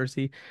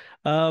controversy.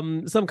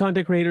 Some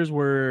content creators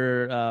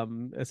were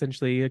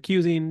essentially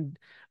accusing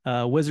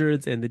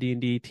Wizards and the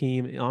D&D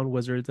team on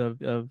Wizards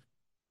of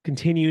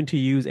continuing to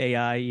use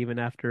AI even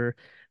after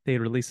they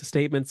released a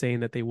statement saying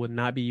that they would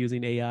not be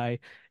using AI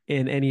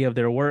in any of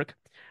their work.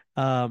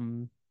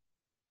 Um,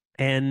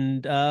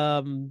 and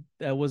That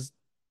was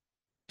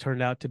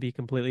turned out to be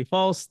completely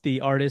false.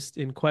 The artist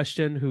in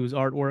question, whose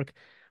artwork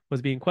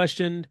was being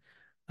questioned,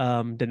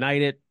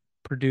 denied it,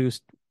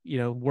 produced,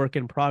 work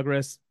in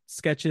progress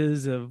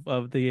sketches of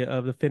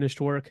the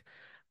finished work.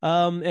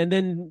 And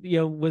then,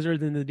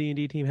 Wizards and the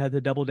D&D team had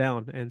to double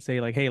down and say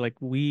like, hey, like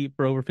we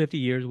for over 50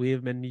 years we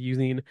have been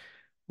using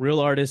real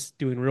artists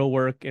doing real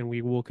work and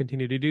we will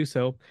continue to do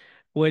so,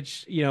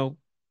 which,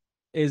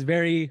 is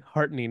very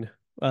heartening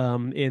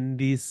in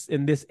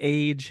this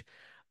age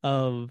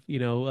of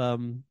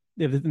in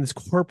this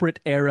corporate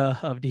era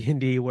of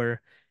D&D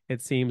where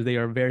it seems they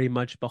are very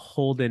much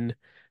beholden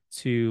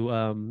to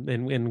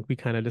and we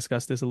kind of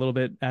discussed this a little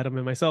bit, Adam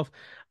and myself.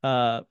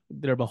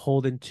 They're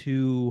beholden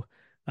to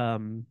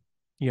um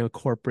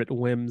corporate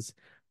whims,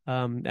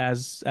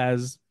 as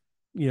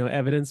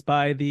evidenced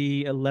by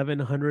the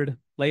 1,100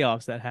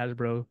 layoffs that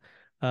Hasbro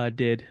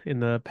did in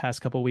the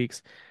past couple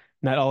weeks.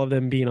 Not all of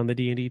them being on the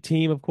D&D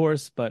team, of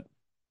course, but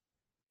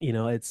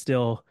it's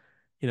still,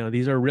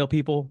 these are real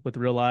people with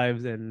real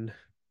lives, and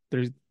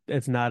there's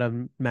it's not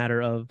a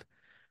matter of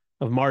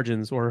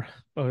margins or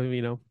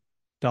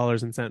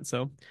dollars and cents.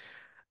 So,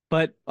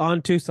 but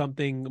on to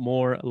something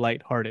more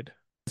lighthearted.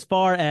 As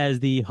far as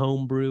the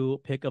homebrew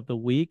pick of the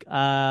week,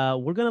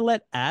 we're gonna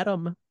let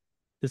Adam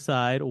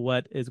decide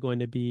what is going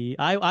to be.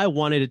 I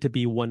wanted it to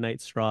be One Night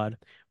Strahd,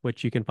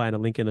 which you can find a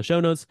link in the show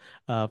notes.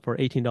 For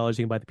 $18,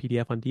 you can buy the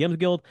PDF on DM's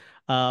Guild.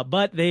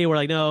 But they were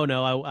like, no,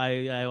 no,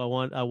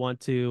 I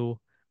want to,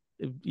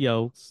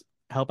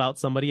 help out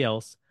somebody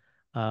else.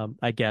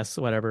 I guess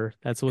whatever.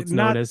 That's what's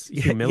known Not as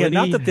yeah, not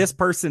humility. that this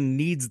person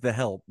needs the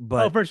help, Oh,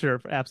 but for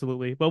sure,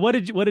 absolutely. But what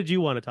did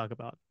you want to talk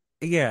about?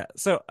 yeah.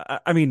 So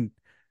I mean,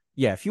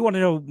 yeah, if you want to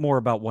know more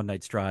about One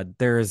Night Strahd,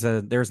 there's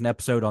an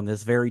episode on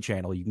this very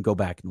channel. You can go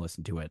back and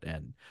listen to it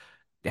and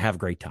have a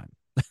great time.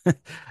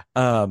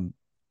 um,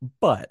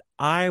 but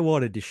I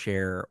wanted to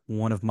share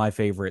one of my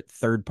favorite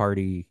third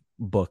party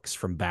books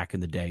from back in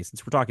the day,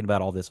 since we're talking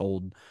about all this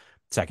old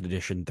second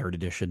edition, third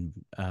edition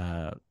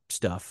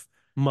stuff.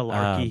 Um,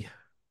 Malarkey.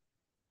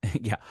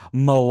 yeah,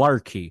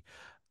 malarkey.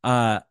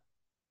 Uh,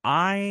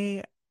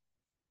 I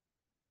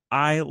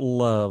I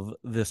love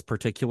this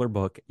particular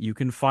book. You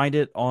can find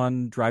it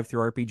on Drive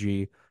Thru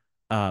RPG.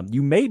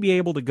 You may be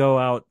able to go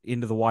out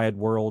into the wide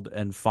world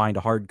and find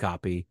a hard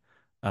copy.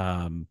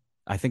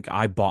 I think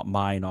I bought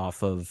mine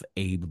off of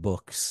Abe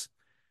Books.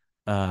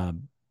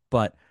 Um,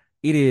 but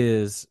it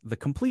is The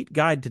Complete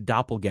Guide to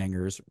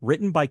Doppelgangers,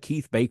 written by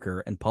Keith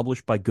Baker and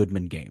published by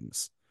Goodman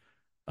Games.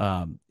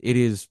 It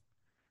is,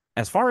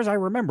 as far as I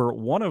remember,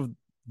 one of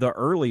the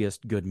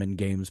earliest Goodman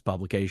Games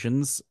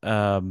publications.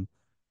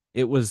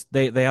 It was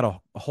they had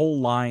a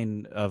whole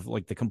line of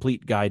like the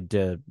complete guide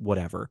to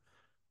whatever,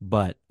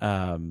 but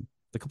the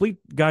complete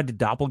guide to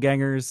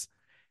doppelgangers.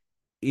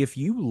 If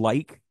you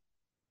like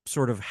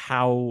sort of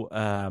how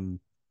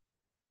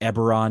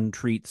Eberron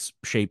treats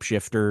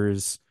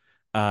shapeshifters,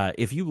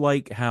 if you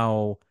like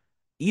how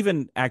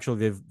even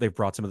actually they've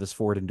brought some of this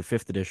forward into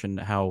fifth edition,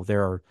 how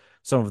there are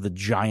some of the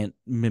giant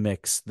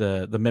mimics,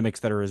 the mimics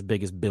that are as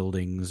big as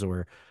buildings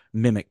or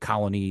mimic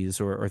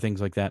colonies or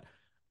things like that.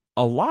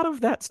 A lot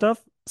of that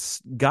stuff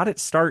got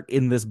its start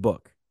in this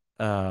book.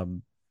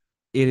 Um,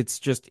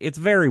 it's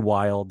very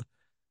wild.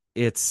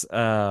 It's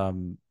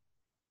again,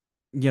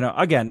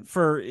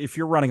 for if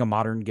you're running a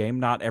modern game,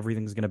 not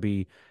everything's going to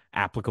be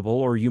applicable,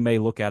 or you may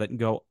look at it and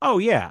go, "Oh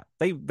yeah,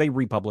 they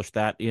republished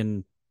that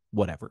in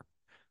whatever."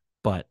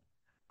 But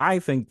I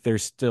think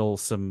there's still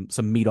some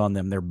meat on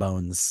them, their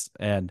bones,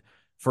 and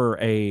for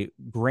a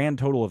grand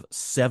total of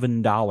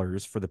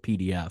 $7 for the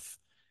PDF,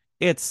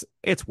 it's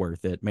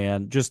worth it,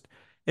 man. Just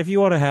if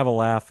you want to have a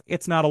laugh,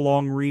 it's not a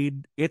long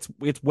read. It's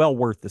well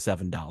worth the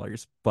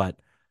 $7. But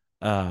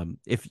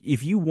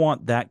If you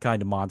want that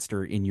kind of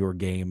monster in your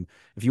game,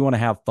 if you want to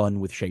have fun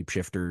with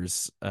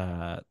shapeshifters,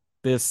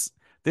 this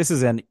this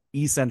is an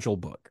essential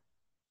book.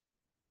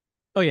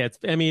 Oh yeah,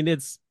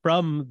 it's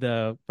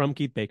from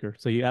Keith Baker,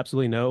 so you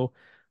absolutely know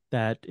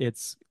that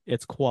it's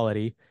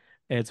quality.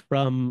 It's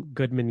from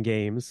Goodman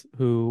Games,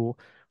 who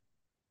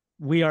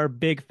we are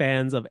big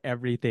fans of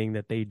everything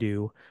that they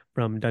do,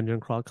 from Dungeon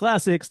Crawl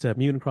Classics to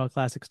Mutant Crawl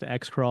Classics to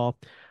X Crawl.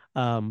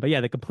 But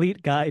yeah, the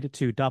complete guide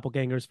to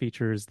doppelgangers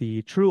features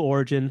the true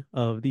origin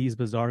of these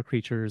bizarre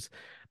creatures,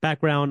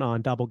 background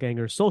on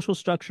doppelgangers' social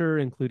structure,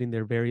 including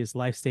their various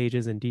life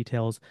stages, and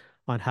details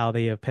on how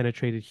they have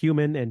penetrated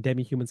human and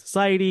demi-human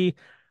society,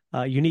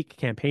 unique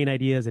campaign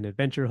ideas and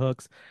adventure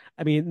hooks.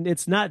 I mean,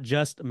 it's not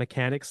just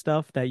mechanic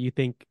stuff that you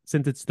think,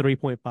 since it's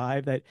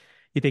 3.5, that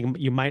you think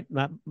you might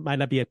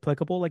not be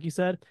applicable, like you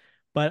said,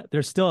 but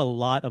there's still a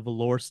lot of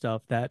lore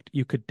stuff that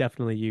you could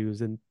definitely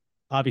use, and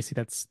obviously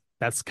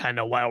that's kind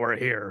of why we're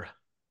here.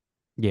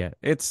 Yeah,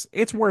 it's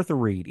worth a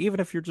read, even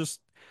if you've just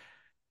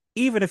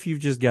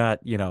got,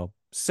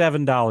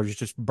 $7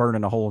 just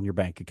burning a hole in your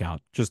bank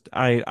account. Just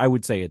I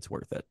would say it's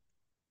worth it.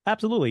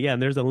 Absolutely, yeah.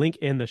 And there's a link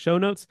in the show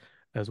notes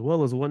as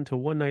well as one to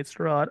One Night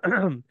Straw.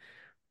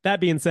 That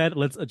being said,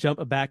 let's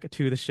jump back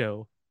to the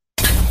show.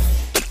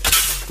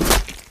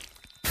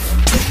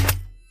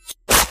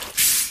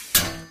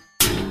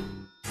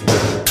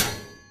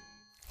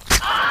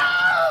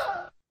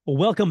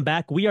 Welcome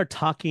back. We are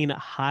talking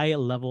high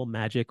level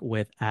magic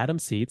with Adam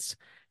Seats,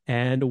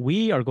 and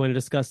we are going to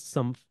discuss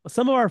some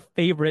of our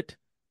favorite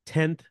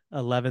 10th,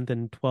 11th,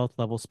 and 12th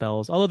level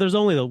spells. Although there's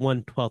only the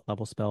one 12th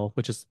level spell,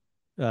 which is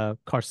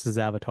Karsus'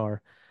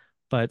 Avatar,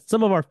 but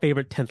some of our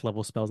favorite 10th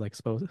level spells, I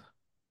suppose.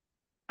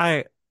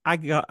 I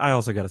I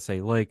also got to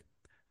say, like,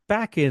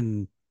 back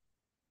in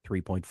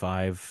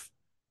 3.5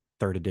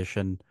 third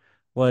edition,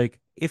 like,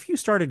 if you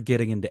started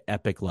getting into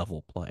epic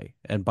level play,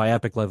 and by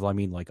epic level I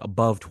mean like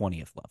above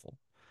 20th level,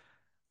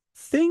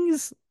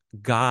 things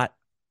got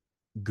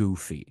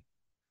goofy.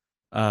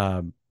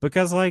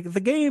 Because like the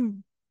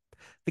game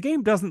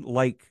doesn't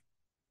like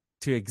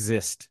to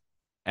exist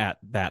at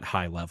that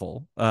high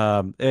level.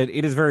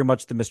 It is very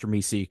much the Mr.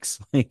 Meeseeks,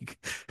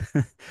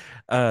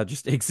 like,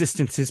 just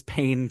existence is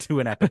pain to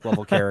an epic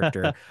level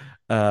character.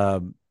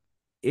 Um,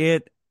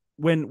 it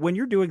when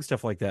you're doing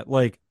stuff like that,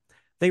 like,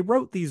 they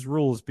wrote these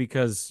rules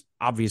because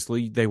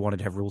obviously they wanted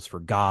to have rules for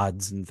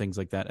gods and things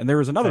like that. And there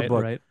was another Right,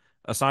 book right.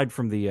 aside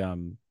from the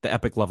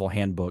epic level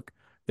handbook.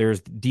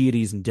 There's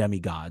deities and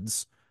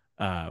demigods,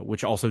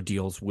 which also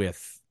deals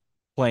with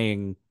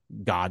playing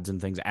gods and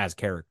things as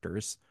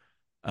characters.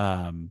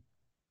 Um,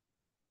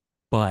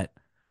 but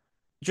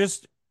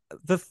just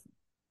the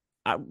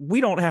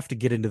we don't have to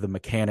get into the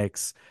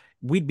mechanics.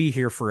 We'd be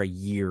here for a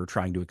year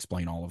trying to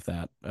explain all of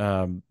that.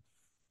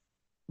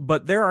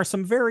 But there are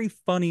some very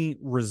funny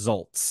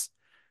results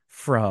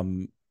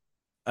from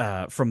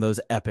from those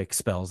epic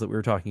spells that we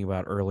were talking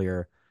about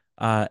earlier.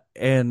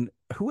 And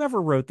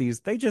whoever wrote these,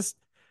 they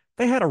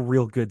had a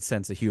real good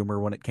sense of humor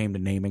when it came to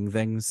naming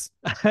things.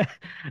 I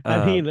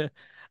Uh, mean,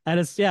 at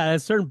a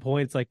certain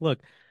point, it's like, look,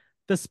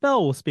 the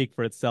spell will speak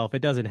for itself. It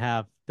doesn't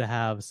have to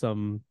have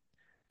some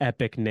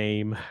epic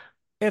name.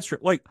 it's true.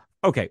 Like,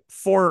 okay,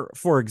 for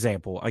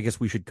example, I guess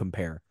we should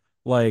compare.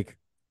 Like,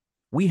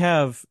 we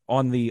have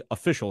on the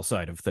official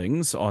side of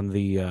things, on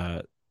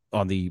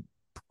the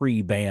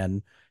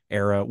pre-ban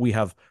era, we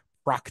have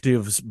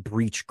Proctive's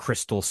Breach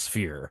Crystal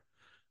Sphere,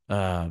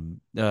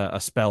 a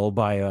spell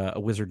by a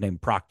wizard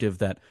named Proctive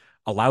that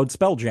allowed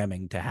spell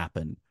jamming to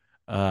happen.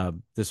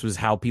 This was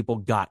how people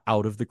got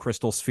out of the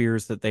crystal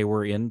spheres that they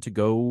were in to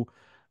go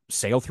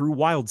sail through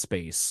wild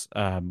space,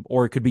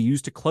 or it could be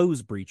used to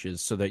close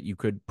breaches so that you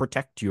could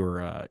protect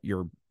your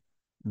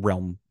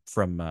realm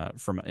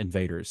from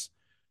invaders.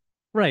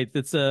 Right.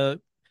 It's the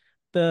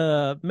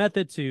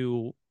method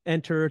to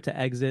enter, to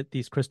exit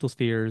these crystal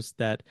spheres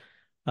that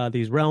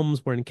these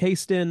realms were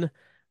encased in,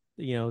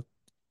 you know,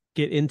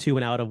 get into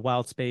and out of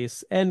wild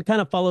space, and kind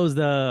of follows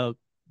the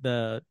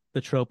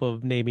trope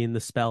of naming the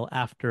spell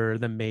after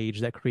the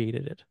mage that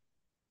created it.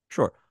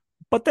 Sure.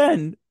 But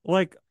then,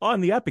 like,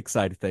 on the epic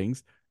side of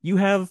things, you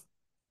have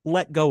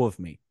Let Go of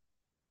Me.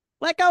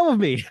 Let go of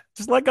me.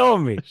 Just let go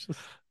of me.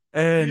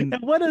 And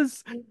And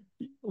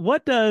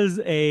what does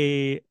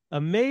a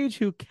mage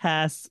who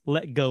casts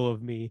let go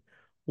of me,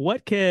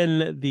 what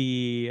can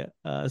the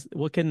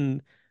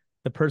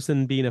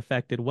person being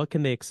affected, what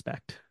can they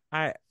expect?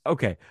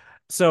 okay.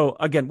 So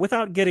again,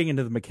 without getting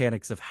into the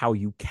mechanics of how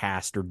you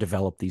cast or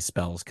develop these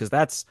spells, because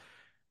that's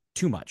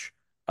too much.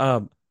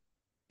 Um,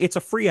 it's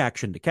a free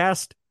action to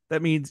cast.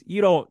 That means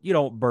you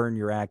don't burn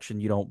your action,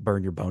 you don't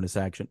burn your bonus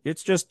action.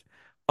 It's just,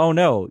 oh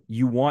no,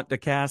 you want to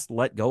cast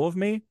Let Go of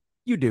Me?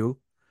 You do.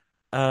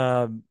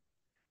 Um,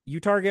 you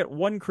target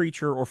one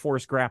creature or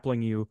force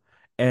grappling you,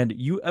 and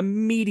you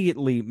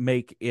immediately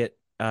make it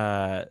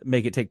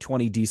take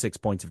 20 d6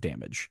 points of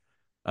damage.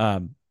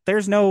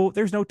 There's no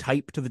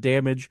type to the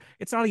damage.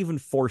 It's not even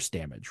force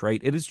damage, right?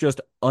 It is just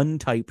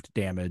untyped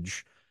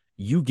damage.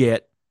 You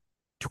get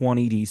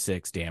 20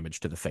 d6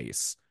 damage to the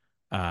face.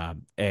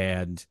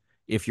 And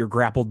If you're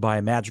grappled by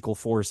a magical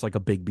force like a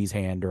Bigby's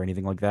hand or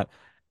anything like that,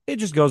 it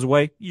just goes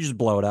away. You just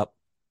blow it up.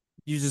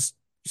 You just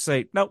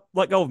say, "Nope,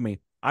 let go of me.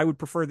 I would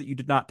prefer that you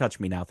did not touch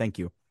me now. Thank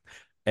you."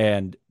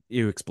 And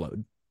you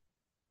explode.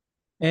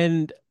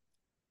 And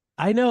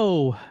I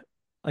know,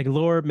 like,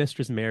 Lore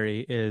Mistress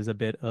Mary is a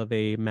bit of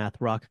a math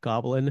rock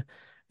goblin,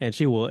 and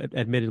she will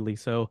admittedly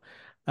so.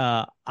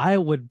 I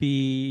would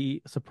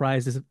be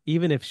surprised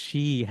even if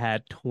she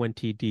had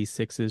 20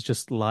 D6s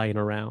just lying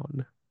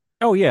around.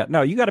 Oh yeah,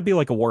 no, you got to be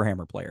like a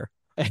Warhammer player.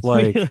 I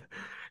mean, Like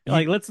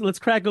like, you let's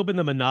crack open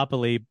the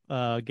Monopoly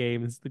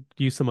games,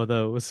 use some of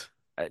those.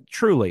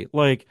 truly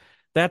like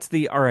that's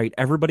the all right,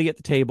 everybody at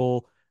the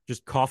table,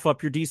 just cough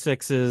up your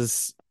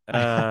D6s.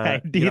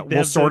 I need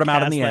We'll them sort to them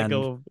out in cast the Let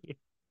Go end. of Me.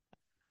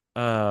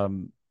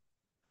 Um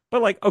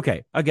but like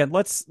okay, again,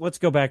 let's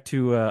go back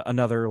to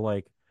another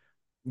like,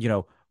 you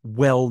know,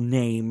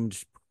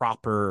 well-named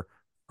proper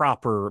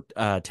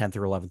 10th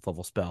or 11th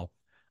level spell.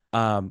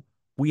 Um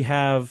we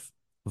have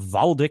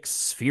Valdic's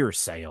Sphere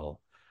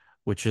Sail,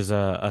 which is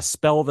a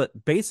spell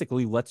that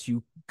basically lets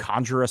you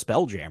conjure a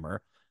spelljammer,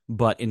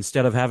 but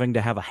instead of having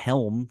to have a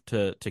helm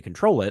to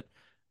control it,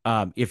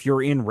 if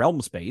you're in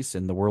realm space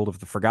in the world of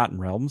the Forgotten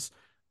Realms,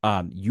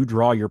 you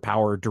draw your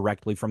power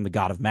directly from the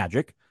god of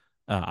magic.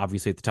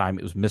 Obviously, at the time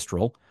it was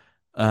Mistral.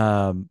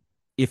 Um,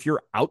 if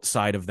you're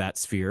outside of that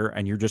sphere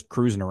and you're just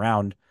cruising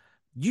around,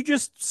 you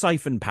just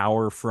siphon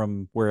power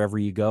from wherever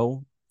you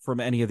go from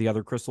any of the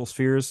other crystal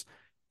spheres.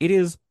 It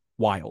is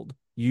wild.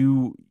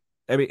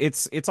 I mean,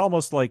 it's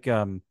almost like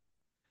who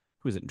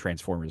is it in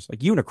Transformers? Like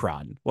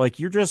Unicron. Like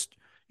you're just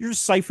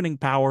siphoning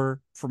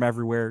power from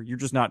everywhere. You're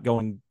just not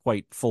going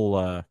quite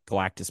full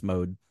Galactus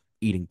mode,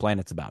 eating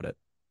planets about it.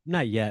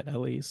 Not yet, at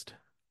least.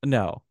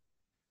 No,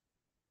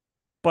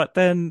 but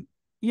then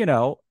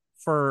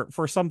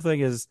for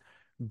something as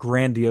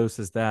grandiose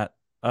as that,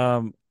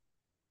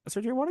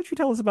 Sergio, why don't you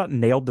tell us about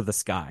Nailed to the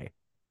Sky?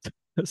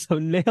 So,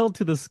 nailed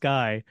to the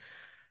sky,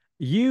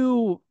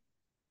 you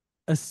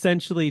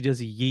essentially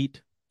just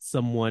yeet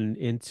someone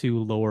into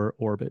lower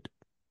orbit.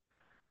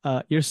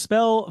 Your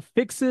spell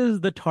fixes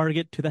the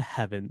target to the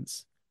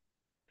heavens.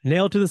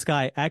 Nailed to the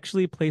sky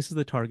actually places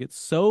the target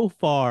so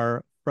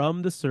far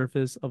from the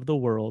surface of the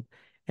world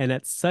and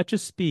at such a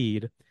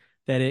speed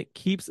that it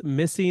keeps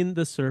missing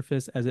the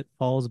surface as it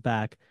falls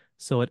back,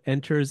 so it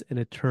enters an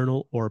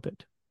eternal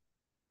orbit.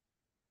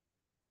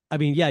 I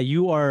mean, yeah,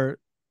 you are,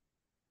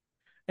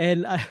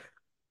 and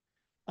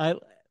I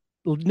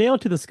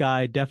Nailed to the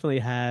Sky definitely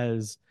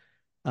has,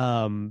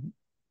 um,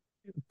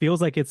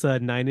 feels like it's a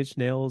Nine Inch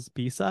Nails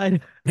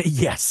B-side.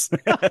 Yes.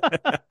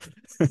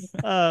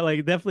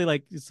 Like definitely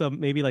like some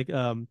maybe like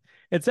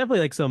it's definitely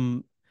like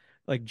some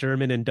like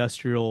German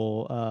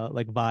industrial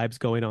like vibes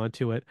going on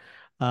to it.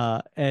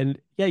 And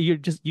yeah, you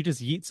just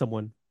yeet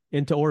someone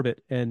into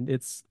orbit and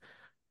it's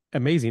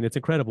amazing. It's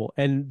incredible.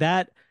 And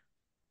that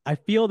I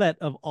feel that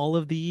of all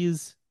of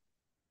these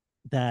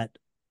that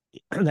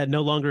that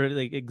no longer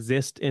like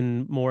exist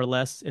in more or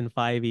less in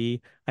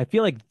 5e, I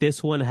feel like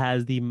this one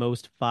has the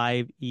most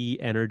 5e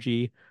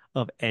energy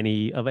of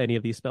any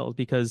of these spells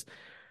because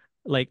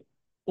like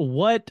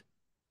what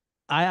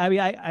I mean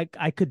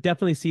I could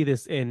definitely see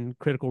this in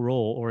Critical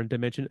Role or in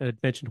Dimension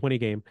 20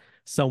 game.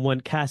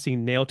 Someone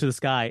casting Nail to the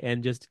Sky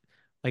and just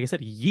like I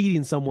said,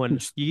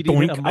 Just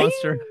yeeting a doink.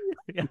 monster.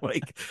 Yeah,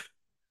 Like,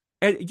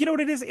 and you know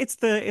what it is? It's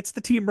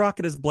the Team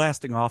Rocket is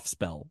blasting off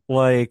spell.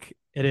 Like,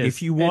 it if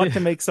is. you It want is. to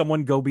make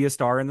someone go be a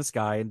star in the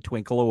sky and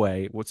twinkle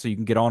away, so you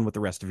can get on with the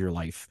rest of your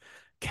life,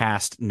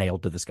 cast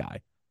Nailed to the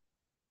Sky.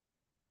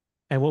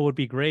 And what would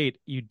be great,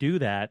 you do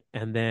that,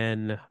 and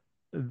then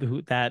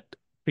that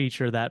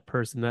creature, that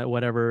person, that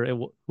whoever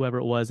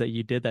it was that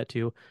you did that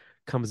to,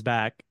 comes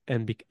back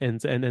and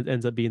ends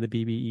up being the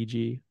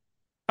BBEG.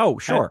 Oh, I,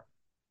 sure.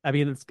 I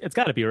mean, it's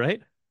got to be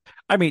right.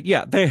 I mean,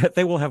 yeah,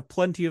 they will have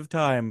plenty of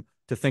time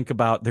to think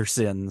about their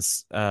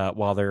sins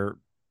while they're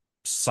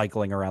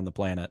cycling around the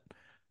planet.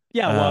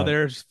 Yeah, while Uh,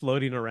 they're just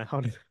floating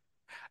around.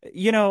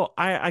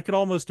 I could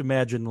almost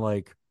imagine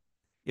like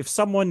if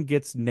someone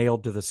gets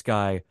nailed to the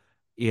sky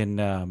in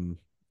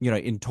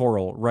in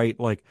Toril, right?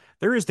 Like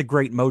there is the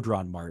Great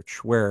Modron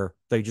March where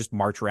they just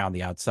march around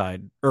the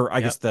outside, or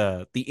I guess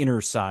Yep. the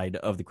inner side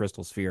of the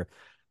crystal sphere.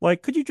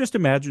 Like, could you just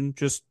imagine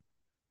just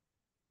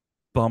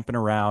bumping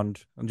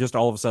around and just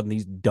all of a sudden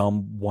these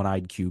dumb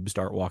one-eyed cubes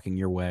start walking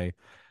your way?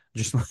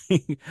 Just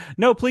like,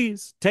 no,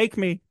 please take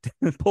me,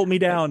 pull me A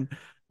down.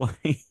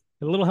 Like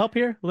little help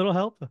here, a little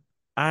help.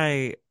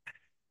 I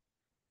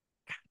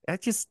I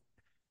just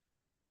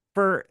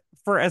for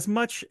as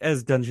much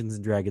as Dungeons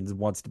and Dragons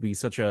wants to be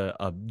such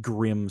a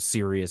grim,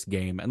 serious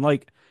game, and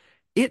like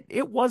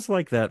it was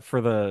like that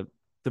for the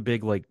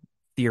big like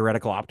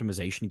theoretical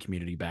optimization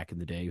community back in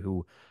the day,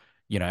 who,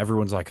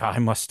 everyone's like, I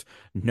must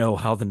know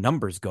how the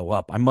numbers go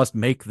up. I must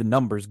make the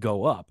numbers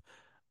go up.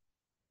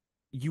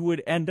 You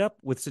would end up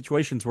with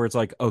situations where it's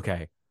like,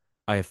 okay,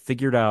 I have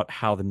figured out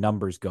how the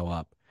numbers go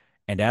up,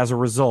 and as a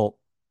result,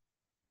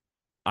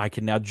 I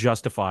can now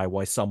justify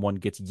why someone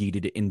gets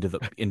yeeted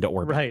into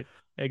orbit. Right.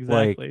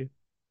 Like Exactly.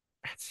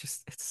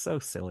 it's so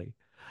silly.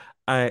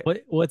 I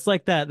What's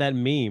like that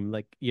meme,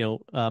 like,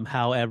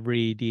 how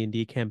every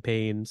D&D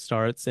campaign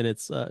starts and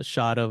it's a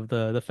shot of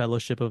the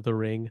Fellowship of the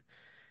Ring,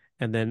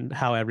 and then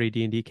how every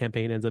D&D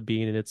campaign ends up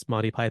being and it's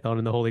Monty Python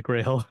and the Holy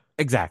Grail.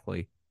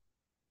 exactly.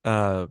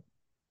 Uh,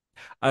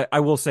 I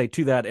will say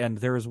to that end,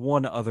 there is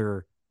one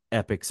other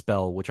epic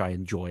spell which I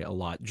enjoy a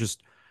lot,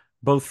 just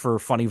both for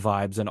funny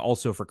vibes and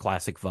also for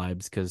classic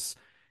vibes. Because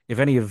if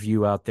any of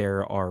you out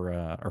there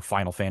are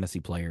Final Fantasy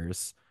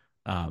players,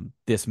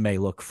 this may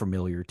look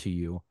familiar to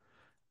you.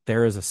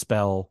 There is a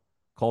spell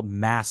called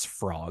Mass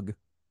Frog.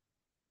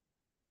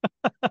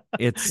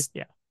 It's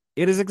Yeah.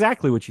 it is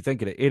exactly what you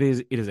think it is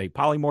a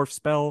polymorph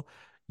spell.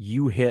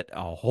 You hit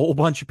a whole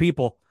bunch of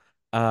people.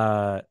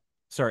 Uh,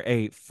 sorry,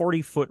 a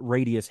 40-foot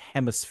radius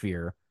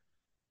hemisphere.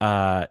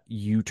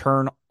 You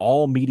turn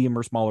all medium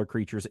or smaller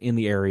creatures in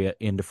the area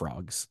into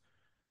frogs.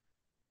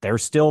 They're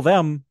still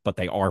them, but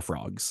they are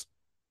frogs.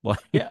 Like,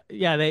 Yeah,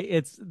 yeah,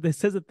 they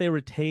says that they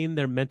retain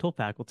their mental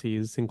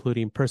faculties,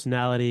 including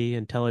personality,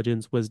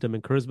 intelligence, wisdom,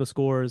 and charisma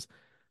scores,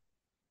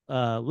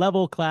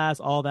 level, class,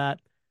 all that.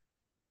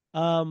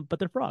 But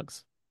they're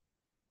frogs.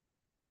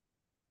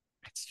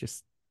 it's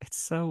just it's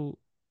so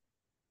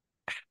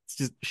it's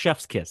just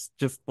chef's kiss.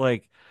 Just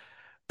like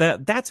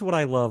that's what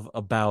I love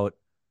about,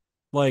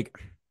 like,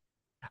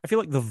 I feel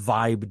like the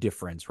vibe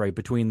difference, right,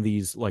 between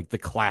these, like, the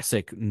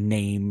classic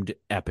named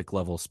epic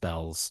level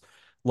spells.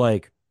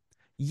 Like,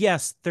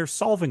 yes, they're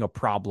solving a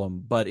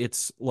problem, but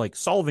it's like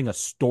solving a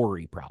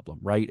story problem,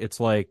 right? It's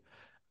like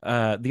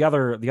the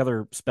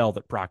other spell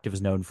that Proctive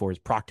is known for is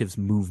Proctive's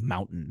Move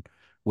Mountain,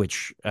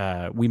 which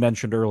we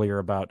mentioned earlier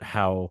about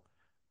how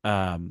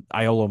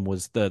Iolam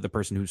was the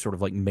person who sort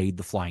of like made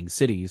the flying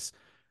cities.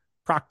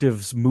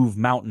 Proctive's Move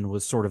Mountain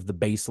was sort of the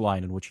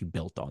baseline in which he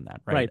built on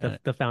that, right?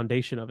 Right, the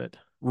foundation of it.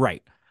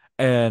 Right.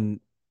 And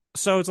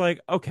so it's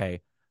like,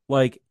 okay,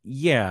 like,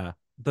 yeah,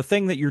 the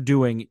thing that you're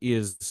doing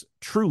is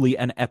truly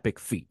an epic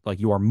feat. Like,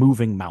 you are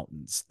moving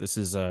mountains. This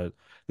is a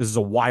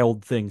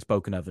wild thing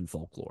spoken of in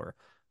folklore.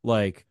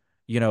 Like,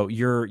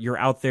 you're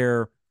out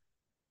there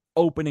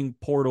opening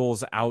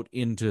portals out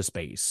into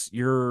space.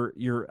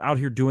 You're out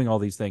here doing all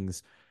these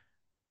things.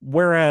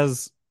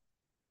 Whereas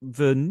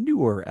the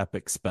newer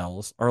epic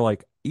spells are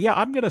like, yeah,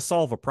 I'm gonna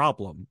solve a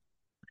problem,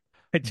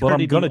 but I'm Turning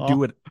you gonna off.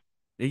 do it.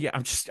 Yeah,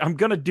 I'm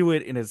gonna do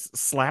it in as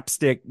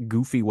slapstick,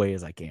 goofy way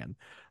as I can.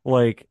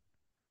 Like,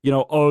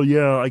 oh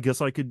yeah, I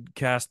guess I could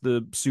cast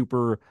the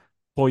super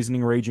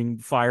poisoning raging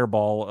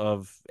fireball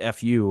of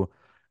FU,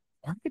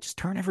 or I could just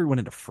turn everyone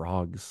into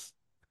frogs.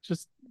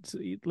 Just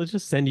let's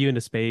just send you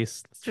into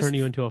space. Let's turn Just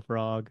you into a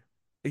frog.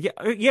 yeah,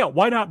 yeah,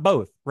 why not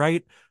both,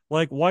 right?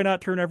 Like, why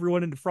not turn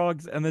everyone into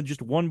frogs and then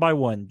just one by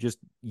one, just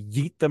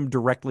yeet them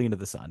directly into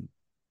the sun?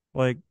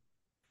 Like,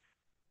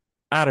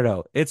 I don't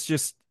know.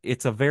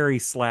 It's a very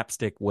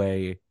slapstick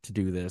way to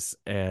do this,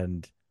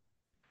 and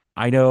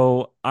I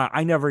know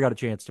I never got a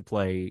chance to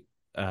play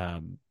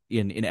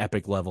in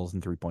epic levels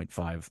in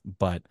 3.5,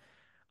 but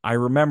I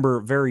remember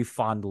very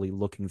fondly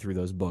looking through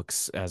those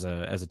books as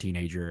a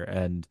teenager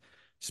and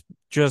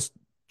just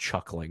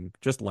chuckling,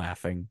 just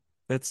laughing.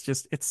 It's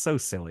so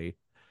silly.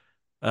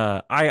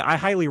 I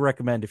highly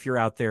recommend, if you're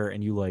out there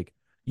and you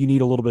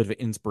need a little bit of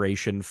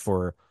inspiration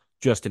for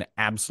just an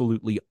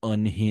absolutely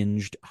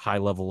unhinged high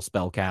level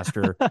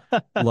spellcaster,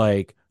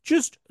 like,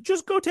 just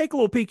go take a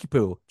little peeky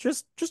poo.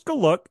 Just go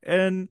look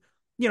and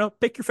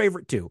pick your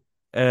favorite two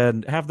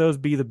and have those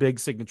be the big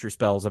signature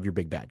spells of your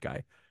big bad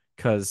guy,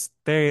 because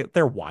they're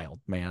wild,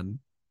 man.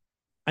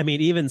 I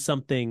mean, even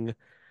something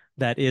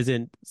that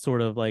isn't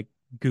sort of like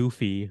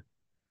goofy,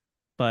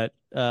 but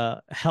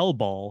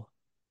Hellball.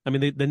 I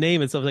mean, the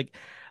name itself, like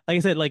I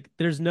said, like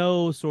there's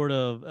no sort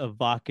of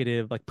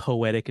evocative, like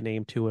poetic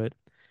name to it.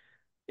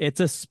 It's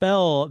a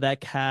spell that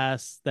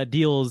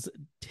deals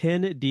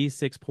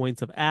 10d6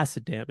 points of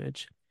acid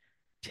damage,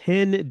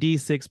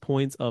 10d6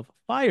 points of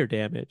fire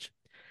damage,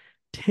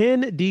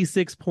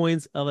 10d6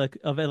 points of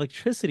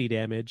electricity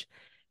damage,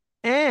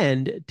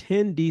 and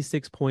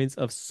 10d6 points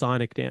of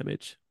sonic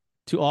damage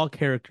to all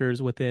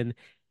characters within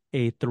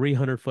a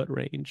 300-foot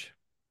range,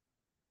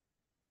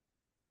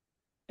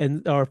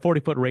 and or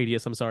 40-foot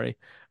radius. I'm sorry.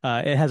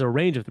 It has a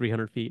range of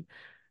 300 feet.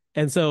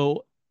 And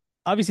so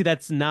obviously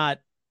that's not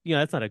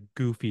a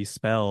goofy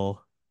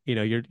spell.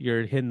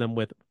 You're hitting them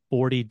with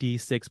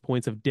 40d6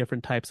 points of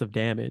different types of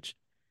damage.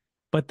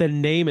 But the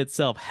name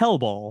itself,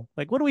 Hellball,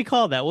 like what do we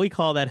call that? We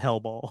call that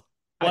Hellball.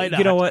 Why You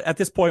know not? what? At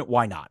this point,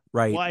 why not?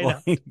 Right? Why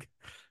not? Like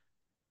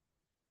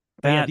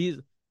But yeah,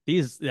 that.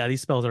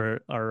 these spells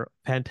are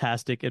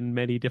fantastic in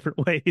many different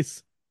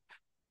ways.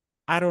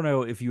 I don't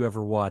know if you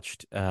ever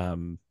watched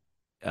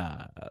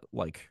uh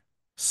like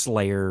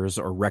Slayers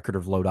or Record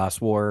of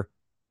Lodoss War,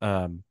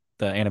 the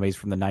animes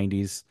from the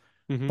 90s,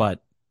 Hmm.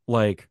 but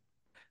like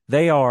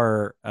they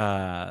are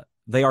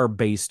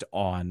based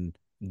on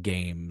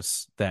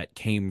games that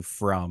came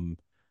from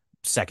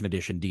second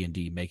edition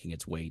D&D making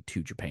its way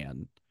to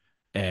Japan.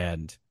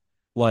 And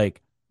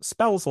like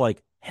spells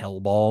like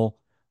Hellball,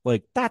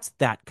 like that's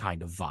that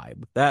kind of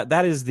vibe.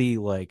 That is the,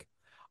 like,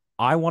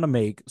 I want to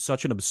make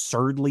such an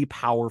absurdly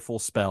powerful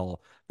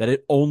spell that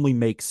it only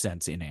makes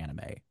sense in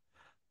anime.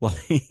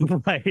 Like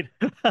Right.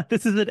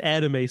 This is an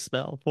anime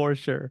spell for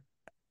sure.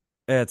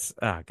 it's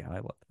oh god, I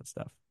love that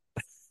stuff.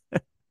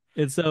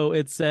 And so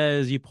it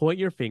says you point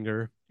your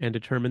finger and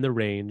determine the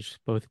range,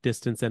 both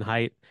distance and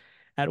height,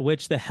 at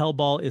which the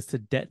hellball is to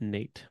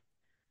detonate.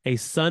 A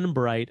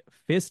sun-bright,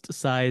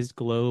 fist-sized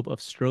globe of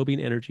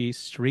strobing energy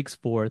streaks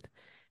forth,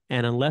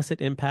 and unless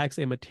it impacts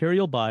a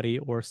material body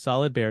or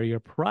solid barrier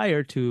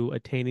prior to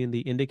attaining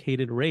the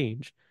indicated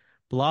range,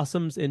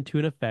 blossoms into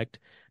an effect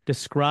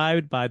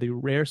described by the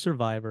rare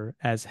survivor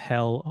as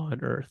hell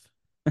on earth.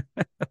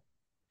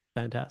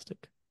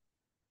 Fantastic.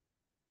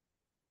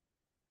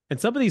 And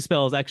some of these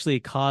spells actually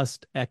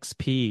cost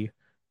XP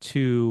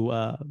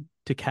to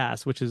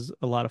cast, which is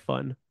a lot of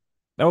fun.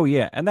 Oh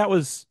yeah, and that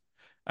was,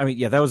 I mean,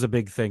 yeah, that was a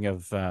big thing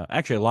of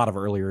actually a lot of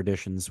earlier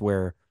editions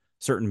where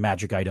certain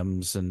magic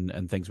items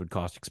and things would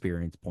cost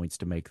experience points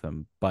to make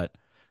them. But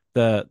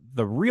the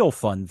real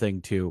fun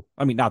thing too,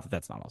 I mean, not that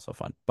that's not also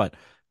fun, but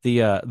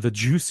the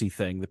juicy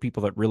thing, the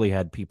people that really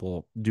had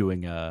people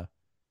doing the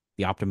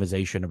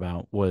optimization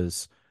about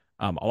was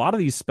a lot of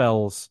these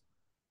spells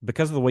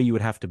because of the way you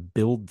would have to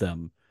build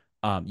them.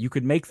 You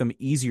could make them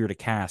easier to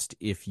cast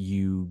if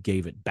you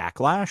gave it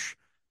backlash,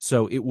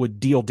 so it would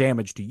deal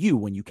damage to you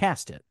when you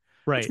cast it,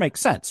 which Right.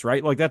 makes sense,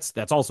 right? Like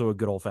that's also a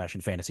good old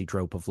fashioned fantasy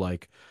trope of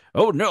like,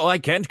 oh no, I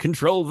can't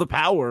control the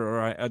power,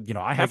 or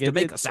I have Like to it,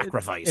 make a it, it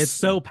it's sacrifice.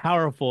 so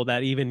powerful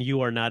that even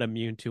you are not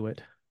immune to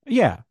it.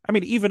 Yeah, I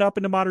mean, even up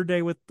into modern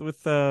day with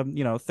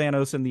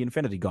Thanos and the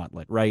Infinity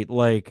Gauntlet, right?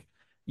 Like,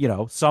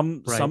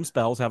 some Right.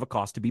 spells have a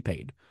cost to be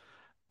paid.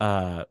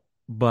 Uh,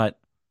 but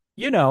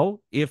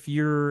if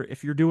you're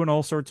doing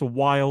all sorts of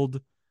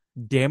wild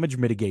damage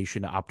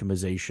mitigation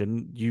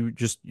optimization,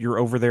 you're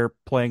over there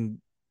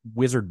playing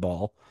wizard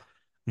ball.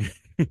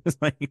 It's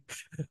like,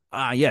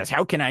 yes,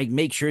 how can I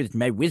make sure that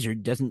my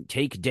wizard doesn't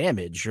take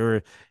damage,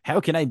 or how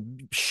can I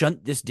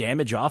shunt this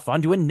damage off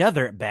onto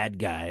another bad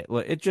guy?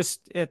 Well, it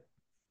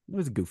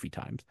was goofy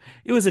times.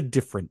 It was a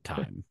different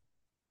time.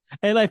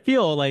 And I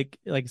feel like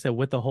I said,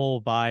 with the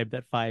whole vibe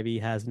that 5e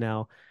has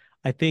now,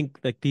 I think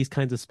like these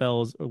kinds of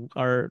spells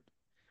are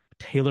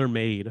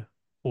tailor-made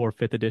for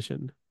fifth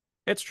edition.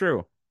 It's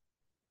true.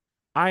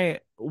 I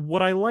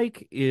what I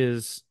like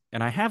is,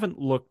 and I haven't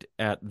looked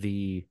at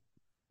the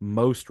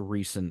most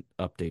recent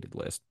updated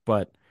list,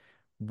 but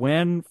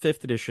when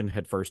fifth edition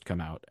had first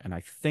come out, and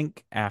I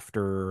think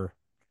after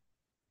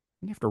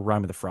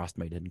Rime of the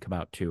Frostmaiden had come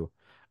out too,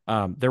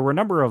 there were a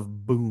number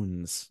of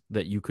boons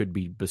that you could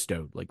be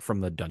bestowed, like from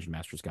the Dungeon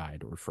Master's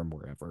Guide or from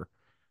wherever.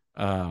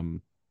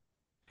 Um,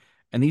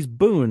 and these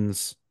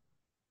boons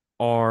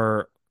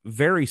are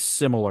very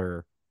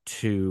similar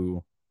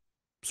to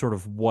sort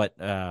of what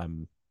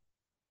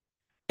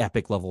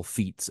epic level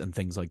feats and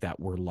things like that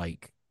were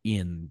like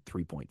in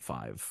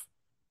 3.5.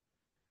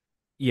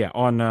 Yeah,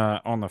 on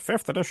the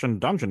 5th edition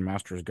Dungeon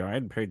Master's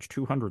Guide, page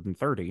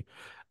 230,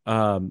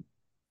 um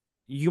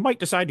you might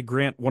decide to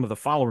grant one of the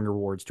following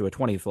rewards to a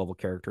 20th level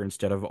character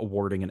instead of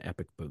awarding an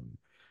epic boon.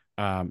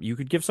 You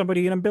could give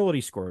somebody an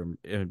ability score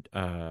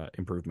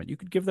improvement. You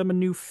could give them a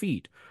new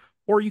feat,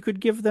 or you could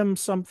give them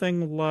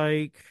something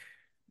like,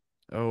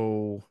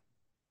 oh,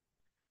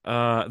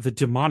 the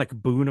demonic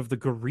boon of the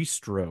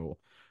Garistro,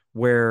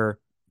 where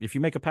if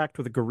you make a pact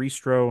with a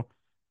Garistro,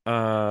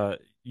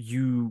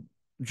 you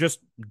just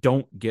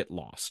don't get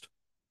lost.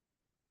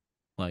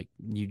 Like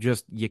you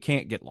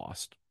can't get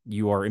lost.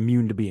 You are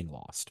immune to being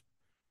lost.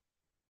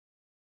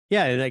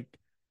 Yeah,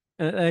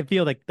 and I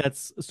feel like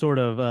that's sort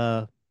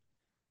of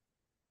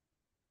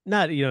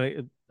not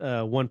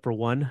one for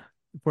one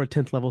for a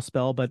 10th level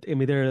spell, but I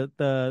mean they're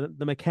the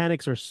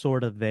mechanics are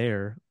sort of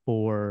there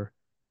for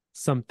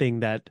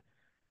something that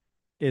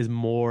is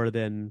more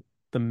than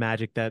the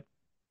magic that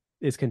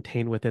is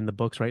contained within the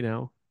books right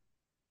now.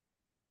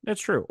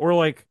 That's true. Or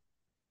like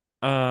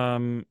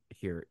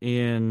here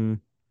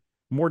in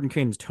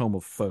Mordenkainen's Tome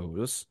of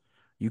Foes,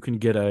 you can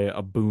get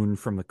a boon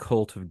from the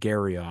Cult of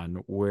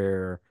Geryon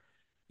where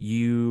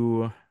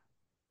you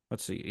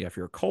let's see, yeah, if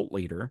you're a cult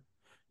leader,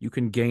 you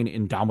can gain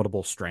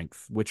indomitable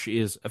strength, which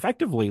is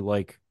effectively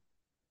like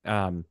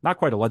not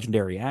quite a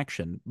legendary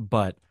action,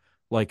 but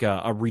like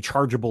a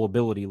rechargeable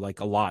ability like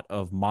a lot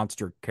of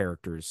monster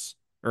characters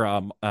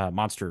or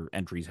monster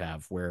entries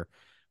have, where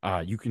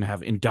you can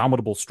have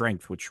indomitable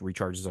strength, which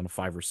recharges on a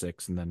 5 or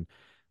 6, and then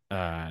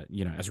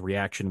as a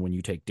reaction when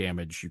you take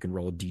damage, you can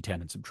roll a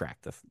d10 and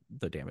subtract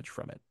the damage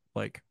from it.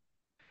 Like,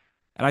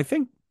 and I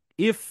think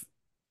if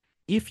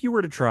you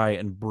were to try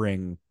and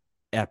bring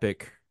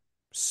epic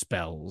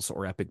spells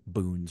or epic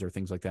boons or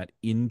things like that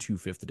into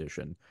fifth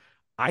edition,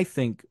 I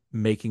think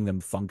making them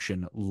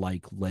function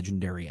like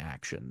legendary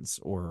actions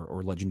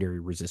or legendary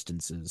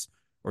resistances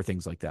or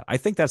things like that. I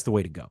think that's the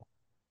way to go.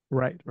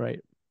 Right, right.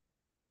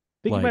 I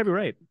think you might be Like,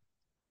 right.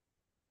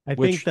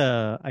 which,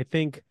 I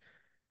think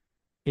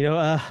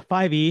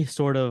 5e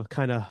sort of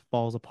kind of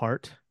falls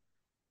apart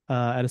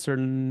at a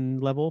certain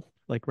level,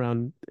 like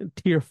around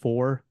tier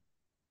 4.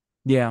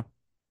 yeah,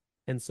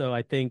 And so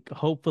I think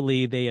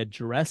hopefully they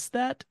address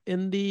that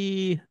in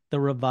the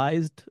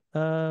revised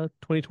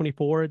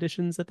 2024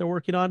 editions that they're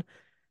working on.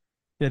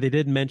 They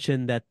did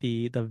mention that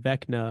the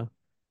Vecna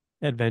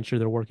adventure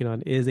they're working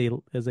on is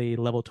a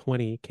level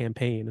 20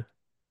 campaign.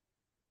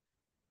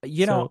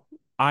 You know, So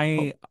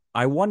I oh,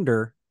 I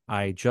wonder,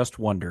 I just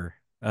wonder,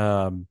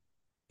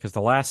 because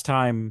the last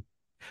time,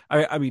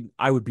 I mean,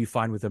 I would be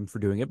fine with them for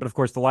doing it, but of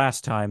course, the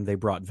last time they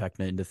brought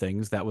Vecna into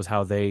things, that was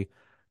how they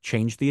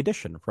changed the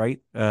edition, right?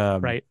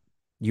 right.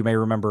 You may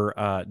remember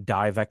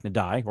Die Vecna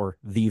Die, or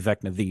The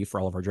Vecna The for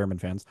all of our German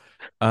fans,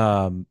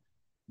 um,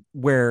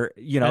 where,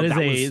 that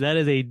was, That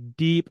is a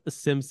deep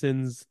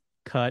Simpsons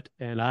cut,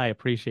 and I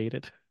appreciate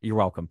it. you're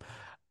welcome.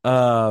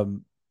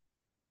 Um,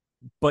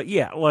 but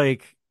yeah,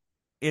 like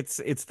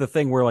it's the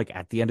thing where like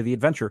at the end of the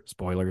adventure,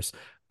 spoilers,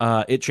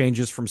 it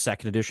changes from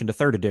second edition to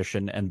third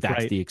edition, and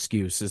that's Right. the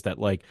excuse is that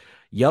like,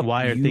 yep,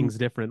 Why are you things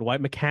different? Why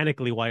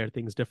are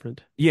things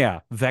different? yeah,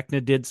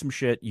 Vecna did some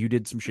shit, you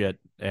did some shit,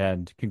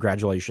 and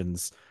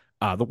congratulations.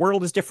 The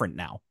world is different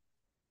now.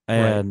 Right.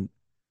 And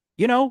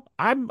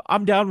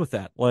I'm down with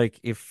that. Like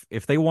if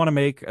they want to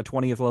make a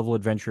 20th level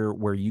adventure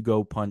where you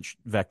go punch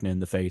Vecna in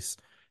the face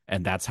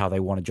and that's how they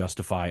want to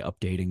justify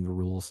updating the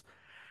rules.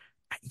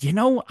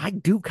 I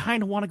do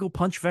kind of want to go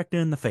punch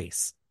Vecna in the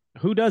face.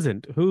 Who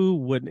doesn't? Who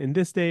would in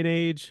this day and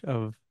age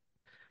of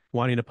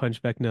wanting to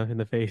punch Vecna in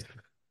the face?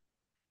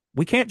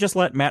 We can't just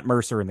let Matt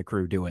Mercer and the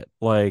crew do it.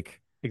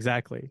 Like,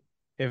 Exactly.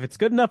 If it's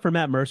good enough for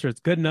Matt Mercer,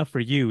 it's good enough for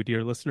you,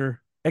 dear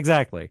listener.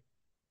 exactly.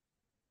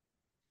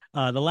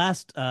 The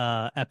last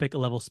epic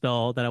level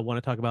spell that I want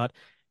to talk about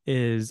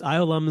is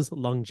Iolam's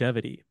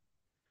longevity.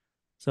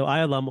 So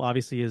Iolam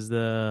obviously is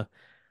the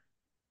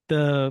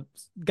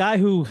guy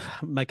who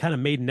like kind of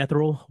made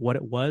Netheril what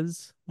it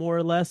was, more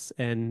or less,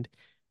 and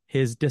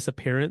his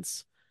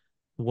disappearance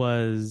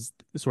was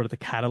sort of the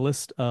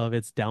catalyst of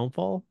its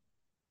downfall.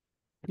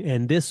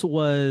 And this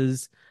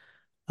was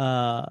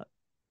uh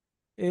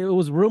it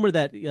was rumored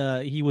that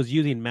he was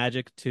using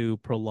magic to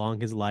prolong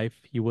his life.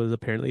 He was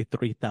apparently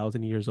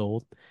 3,000 years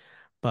old.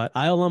 But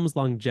Iolam's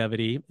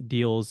longevity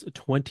deals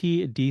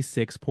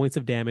 20d6 points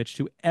of damage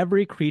to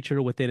every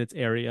creature within its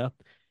area.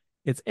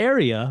 Its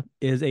area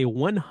is a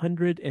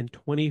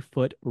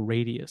 120-foot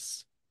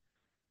radius.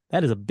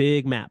 That is a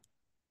big map.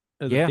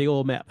 That's a Yeah. big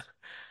old map.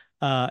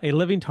 A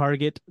living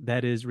target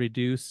that is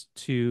reduced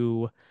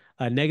to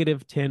a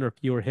negative 10 or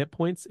fewer hit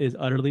points is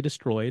utterly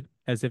destroyed,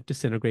 as if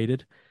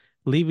disintegrated,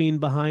 leaving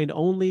behind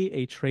only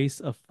a trace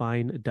of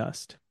fine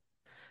dust.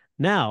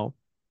 Now,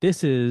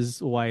 this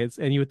is why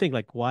and you would think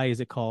like, why is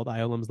it called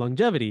Iolam's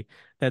longevity?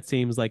 That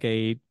seems like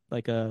a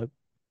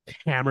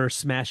hammer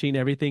smashing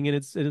everything in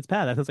its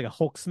path. That sounds like a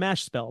Hulk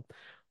smash spell.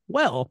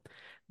 Well,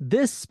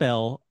 this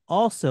spell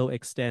also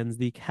extends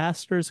the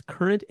caster's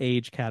current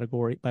age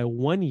category by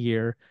 1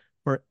 year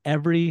for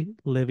every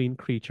living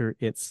creature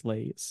it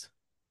slays.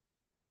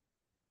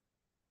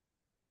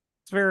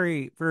 It's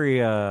very,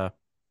 very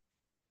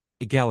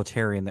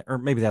egalitarian, or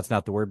maybe that's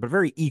not the word, but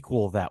very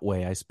equal that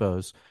way, I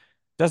suppose.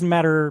 Doesn't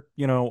matter,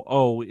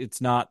 oh,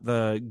 it's not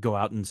the go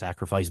out and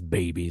sacrifice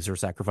babies or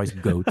sacrifice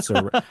goats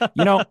or,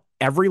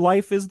 every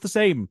life is the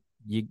same.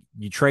 You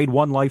trade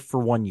one life for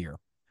 1 year.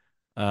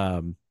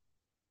 Um,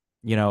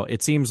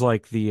 it seems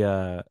like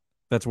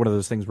that's one of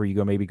those things where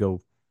you maybe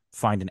go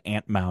find an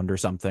ant mound or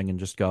something and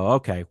just go,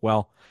 okay,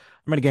 well,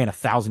 I'm going to gain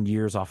 1,000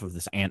 years off of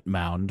this ant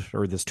mound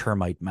or this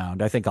termite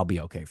mound. I think I'll be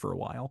okay for a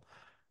while.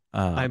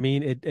 I Um,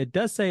 mean, it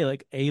does say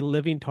like a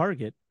living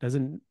target.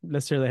 Doesn't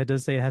necessarily it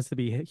does say it has to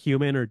be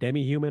human or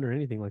demi-human or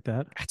anything like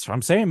that. that's what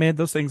I'm saying, man.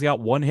 Those things got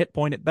one hit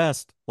point at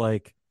best.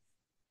 Like,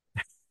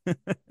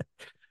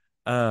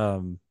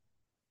 um,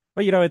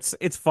 but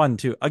it's fun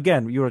too.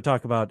 Again, you want to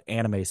talk about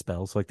anime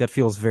spells, like that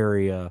feels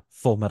very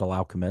Full Metal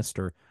Alchemist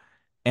or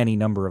any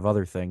number of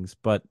other things,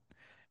 but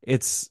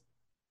it's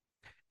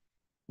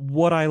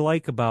what I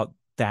like about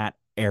that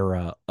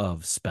era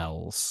of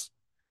spells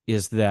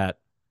is that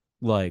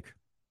like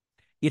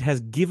it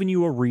has given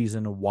you a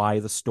reason why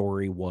the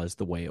story was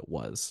the way it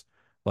was.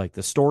 Like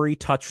the story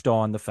touched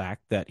on the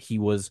fact that he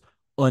was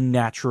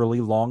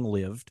unnaturally long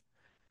lived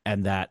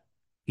and that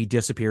he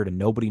disappeared and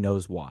nobody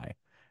knows why.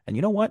 And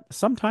you know what?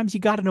 Sometimes you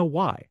got to know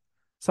why.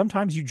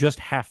 Sometimes you just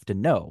have to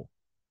know.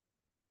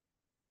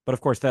 But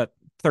of course, that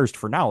thirst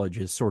for knowledge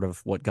is sort of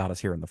what got us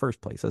here in the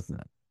first place, isn't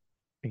it?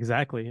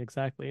 Exactly,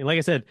 exactly. And like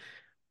I said,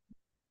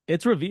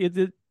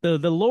 the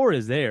lore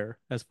is there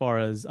as far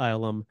as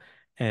Ilum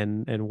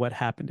and what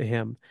happened to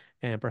him.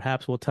 And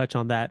perhaps we'll touch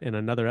on that in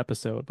another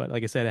episode. But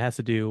like I said, it has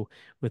to do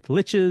with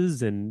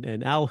liches and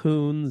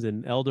alhoons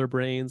and elder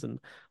brains and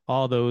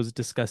all those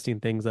disgusting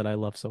things that I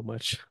love so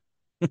much.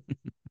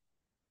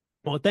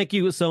 Well, thank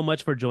you so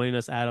much for joining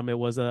us, Adam. It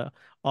was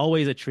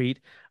always a treat.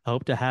 I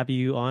hope to have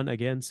you on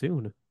again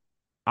soon.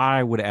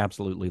 I would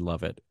absolutely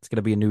love it. It's going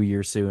to be a new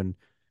year soon.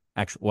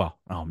 Actually, well,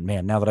 oh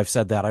man, now that I've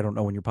said that, I don't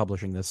know when you're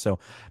publishing this. So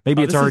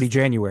maybe Oh, it's already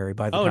January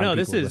by the oh time no,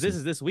 people are this listening.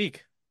 is this week.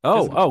 This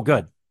Oh, oh, yeah.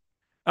 good.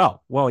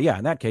 Oh, well, yeah,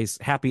 in that case,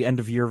 happy end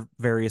of year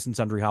various and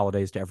sundry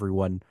holidays to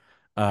everyone.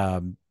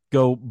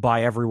 go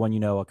buy everyone you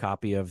know a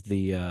copy of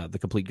the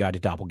Complete Guide to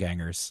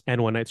Doppelgangers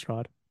And One Night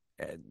Strahd.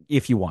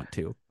 if you want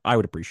to. I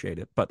would appreciate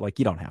it, but like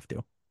you don't have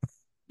to.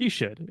 You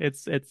should.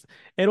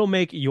 It'll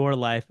make your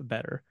life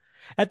better.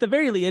 At the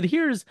very least, and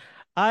here's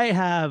I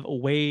have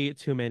way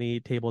too many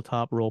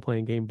tabletop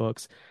role-playing game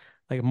books,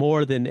 like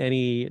more than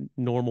any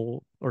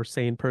normal or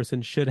sane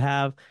person should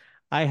have.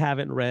 I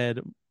haven't read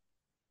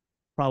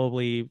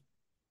probably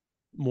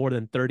more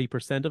than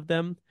 30% of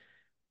them,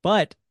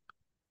 but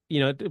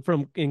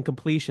from in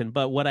completion.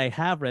 But what I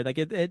have read, like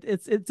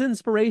it's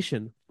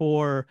inspiration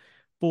for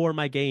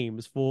my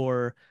games,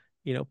 for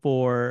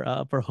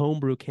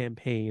homebrew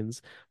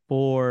campaigns,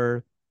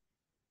 for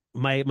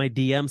my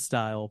DM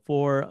style,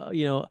 for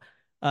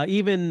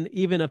even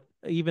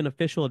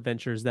official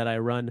adventures that I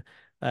run.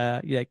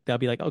 Like they'll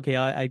be like, okay,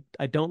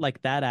 I don't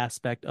like that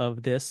aspect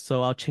of this,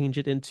 so I'll change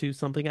it into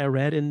something I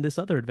read in this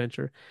other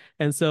adventure.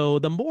 And so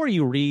the more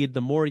you read,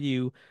 the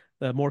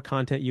more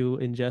content you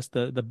ingest,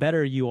 the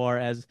better you are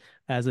as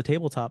a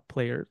tabletop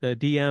player, the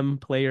DM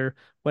player,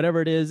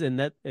 whatever it is, and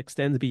that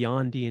extends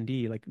beyond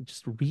D&D. Like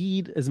just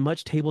read as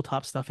much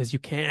tabletop stuff as you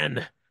can.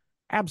 It'll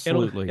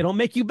Absolutely. it'll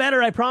make you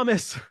better, I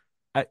promise.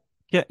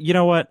 Yeah, you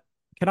know what?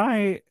 Can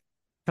I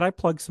can I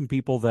plug some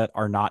people that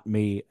are not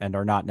me and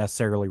are not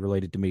necessarily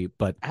related to me,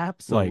 but like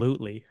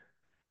Absolutely.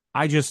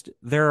 I just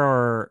there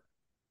are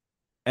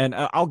and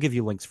I'll give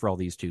you links for all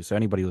these too. So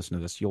anybody listening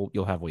to this,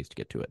 you'll have ways to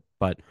get to it.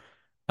 But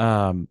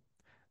um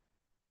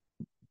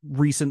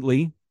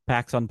recently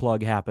PAX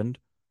Unplug happened.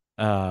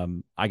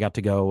 I got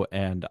to go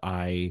and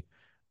I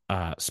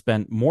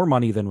spent more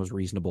money than was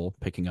reasonable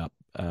picking up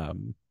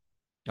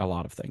a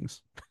lot of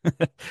things.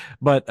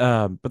 But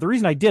the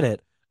reason I did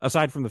it,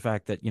 aside from the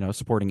fact that,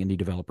 supporting indie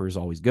developers is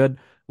always good,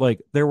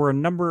 like there were a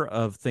number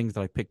of things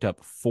that I picked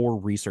up for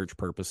research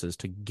purposes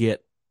to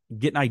get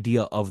an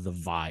idea of the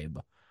vibe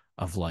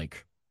of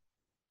like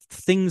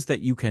things that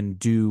you can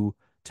do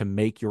to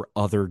make your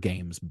other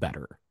games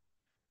better.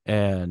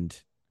 And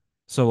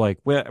so like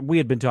we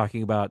had been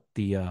talking about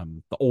the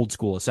old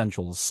school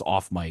essentials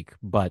off mic,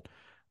 but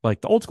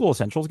like the old school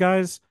essentials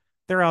guys,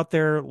 they're out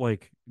there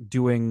like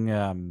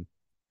doing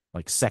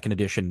like second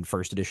edition,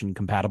 first edition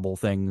compatible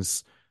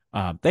things.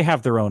 They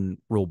have their own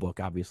rule book,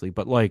 obviously,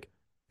 but like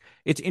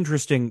it's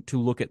interesting to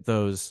look at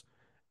those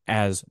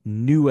as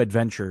new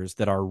adventures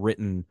that are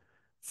written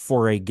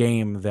for a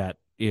game that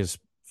is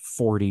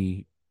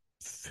 40,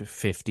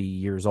 50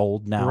 years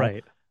old now.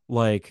 Right.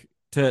 Like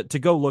to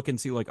go look and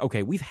see like,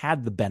 okay, we've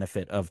had the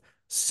benefit of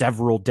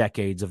several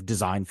decades of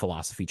design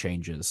philosophy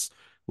changes.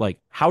 Like,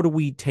 how do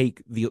we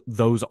take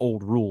those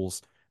old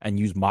rules and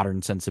use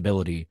modern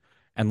sensibility?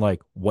 And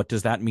like, what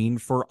does that mean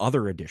for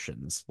other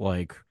editions?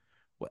 Like,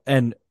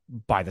 and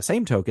by the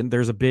same token,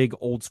 there's a big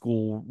old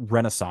school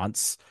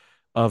renaissance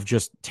of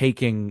just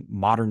taking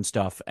modern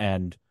stuff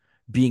and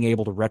being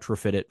able to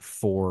retrofit it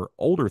for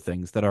older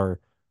things that are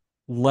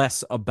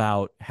less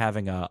about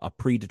having a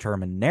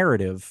predetermined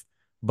narrative,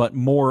 but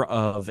more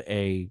of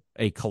a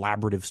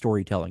collaborative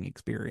storytelling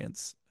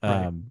experience.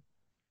 Right.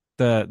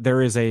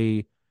 There is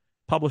a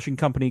publishing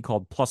company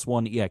called Plus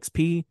One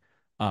EXP.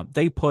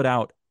 They put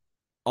out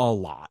a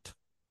lot,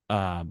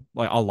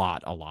 like a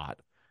lot.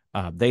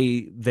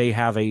 They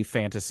have a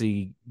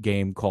fantasy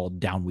game called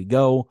Down We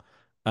Go,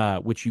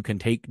 which you can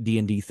take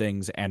D&D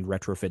things and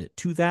retrofit it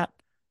to that,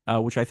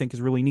 which I think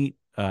is really neat.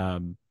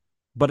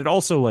 But it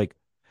also like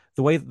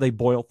the way that they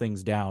boil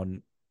things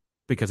down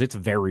because it's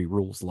very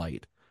rules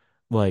light.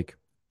 Like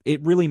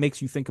it really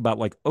makes you think about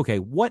like, okay,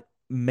 what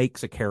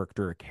makes a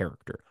character a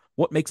character?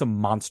 What makes a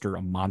monster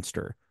a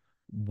monster?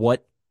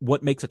 What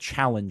makes a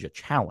challenge a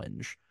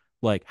challenge?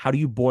 Like, how do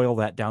you boil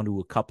that down to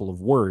a couple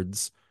of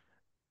words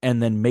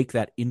and then make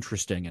that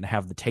interesting and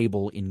have the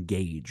table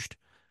engaged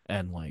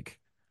and like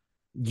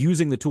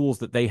using the tools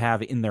that they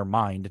have in their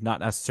mind, not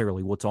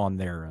necessarily what's on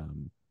their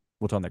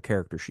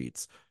character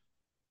sheets.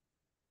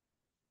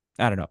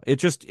 I don't know.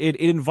 It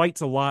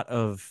invites a lot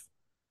of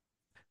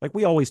like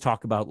we always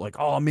talk about like,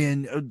 oh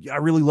man, I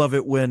really love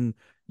it when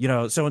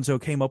so and so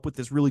came up with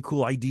this really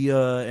cool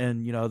idea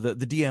and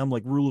the DM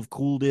like rule of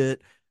cooled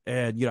it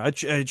and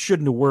it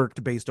shouldn't have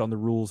worked based on the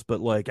rules, but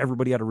like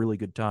everybody had a really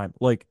good time.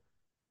 Like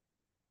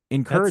That's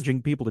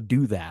encouraging people to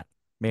do that,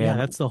 yeah, man.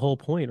 that's the whole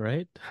point,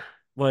 right?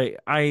 Like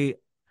I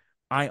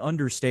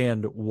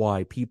understand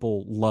why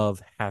people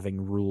love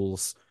having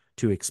rules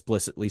to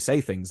explicitly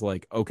say things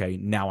like, okay,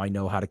 now I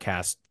know how to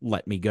cast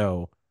Let Me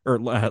Go or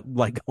let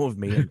go of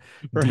me and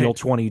deal Right.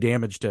 20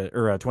 damage to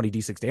or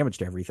 20d6 damage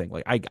to everything.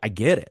 Like I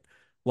get it.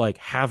 Like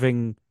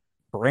having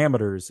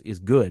parameters is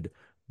good,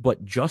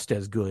 but just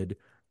as good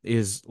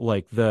is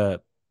like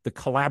the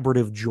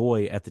collaborative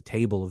joy at the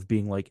table of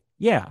being like,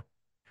 yeah,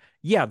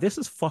 this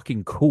is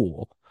fucking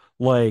cool.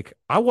 Like,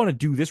 I want to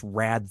do this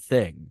rad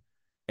thing.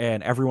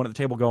 And everyone at the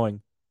table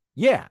going,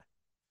 yeah,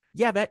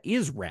 yeah, that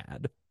is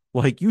rad.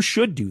 Like, you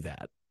should do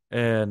that.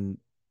 And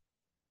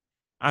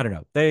I don't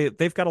know.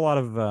 They've got a lot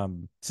of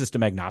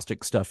system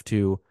agnostic stuff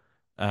too.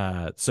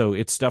 So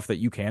it's stuff that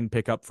you can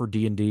pick up for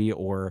D&D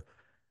or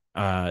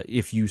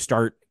if you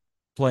start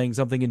playing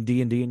something in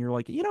D&D and you're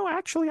like,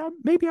 actually,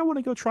 maybe I want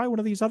to go try one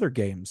of these other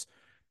games.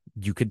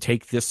 You could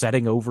take this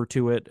setting over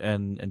to it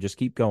and just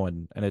keep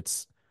going. And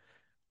it's,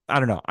 I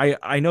don't know.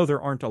 I know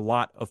there aren't a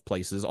lot of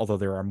places, although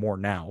there are more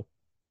now,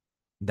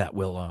 that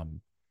will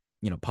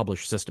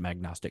publish system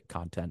agnostic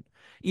content,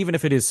 even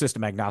if it is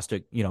system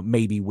agnostic,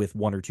 maybe with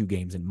one or two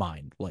games in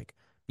mind, like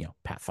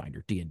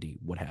Pathfinder, D&D,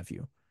 what have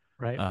you.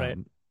 Right.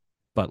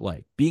 But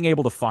like being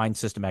able to find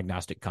system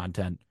agnostic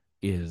content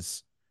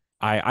is,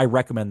 I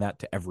recommend that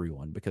to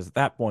everyone, because at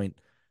that point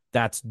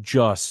that's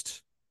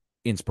just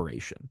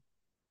inspiration.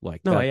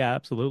 Like No, that, yeah,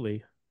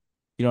 absolutely.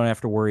 you don't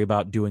have to worry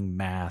about doing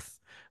math.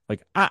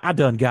 Like I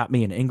done got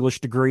me an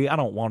English degree. I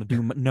don't want to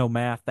do no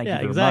math. Thank you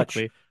Yeah, very much.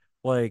 exactly.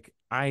 Like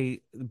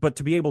but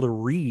to be able to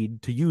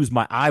read, to use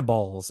my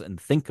eyeballs and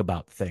think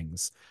about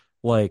things,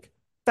 like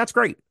that's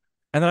great.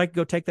 And then I can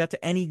go take that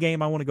to any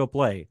game I want to go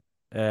play.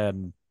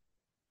 And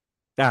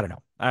I don't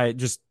know.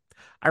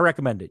 I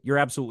recommend it. You're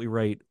absolutely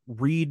right.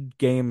 Read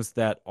games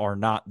that are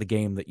not the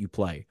game that you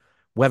play.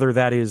 Whether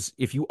that is,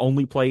 if you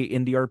only play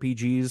indie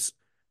RPGs,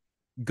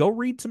 go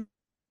read some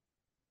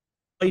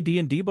play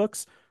D&D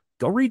books,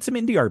 go read some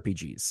indie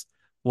RPGs.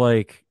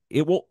 Like,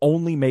 it will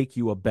only make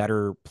you a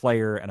better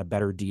player and a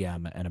better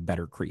DM and a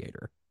better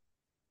creator.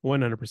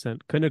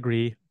 100%. Couldn't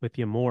agree with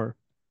you more.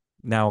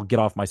 Now get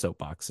off my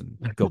soapbox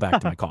and go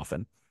back to my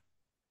coffin.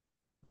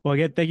 Well,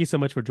 again, thank you so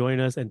much for joining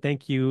us. And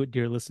thank you,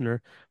 dear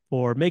listener,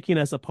 for making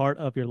us a part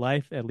of your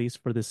life, at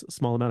least for this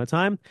small amount of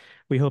time.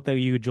 We hope that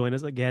you join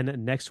us again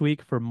next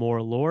week for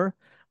more lore.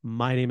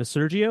 My name is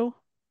Sergio.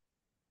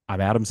 I'm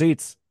Adam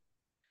Seats.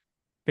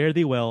 Fare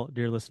thee well,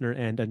 dear listener.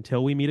 And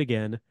until we meet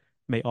again,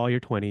 may all your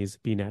 20s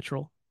be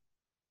natural.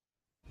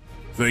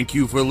 Thank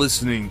you for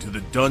listening to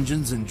the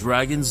Dungeons and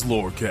Dragons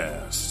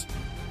Lorecast.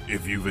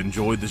 If you've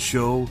enjoyed the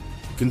show,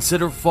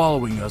 consider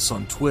following us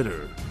on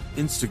Twitter,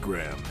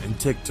 Instagram, and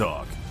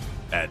TikTok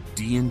at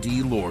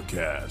D&D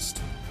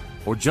Lorecast,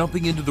 or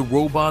jumping into the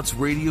Robots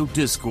Radio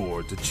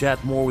Discord to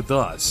chat more with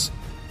us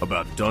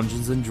about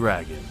Dungeons and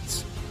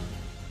Dragons.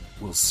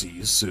 We'll see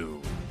you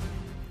soon.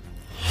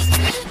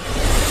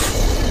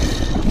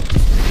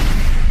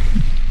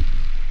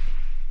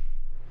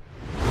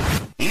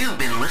 You've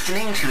been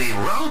listening to a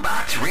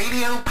Robots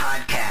Radio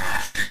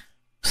podcast.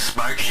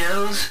 Smart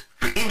shows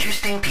for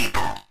interesting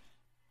people.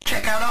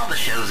 Check out all the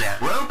shows at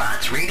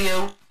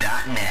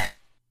robotsradio.net.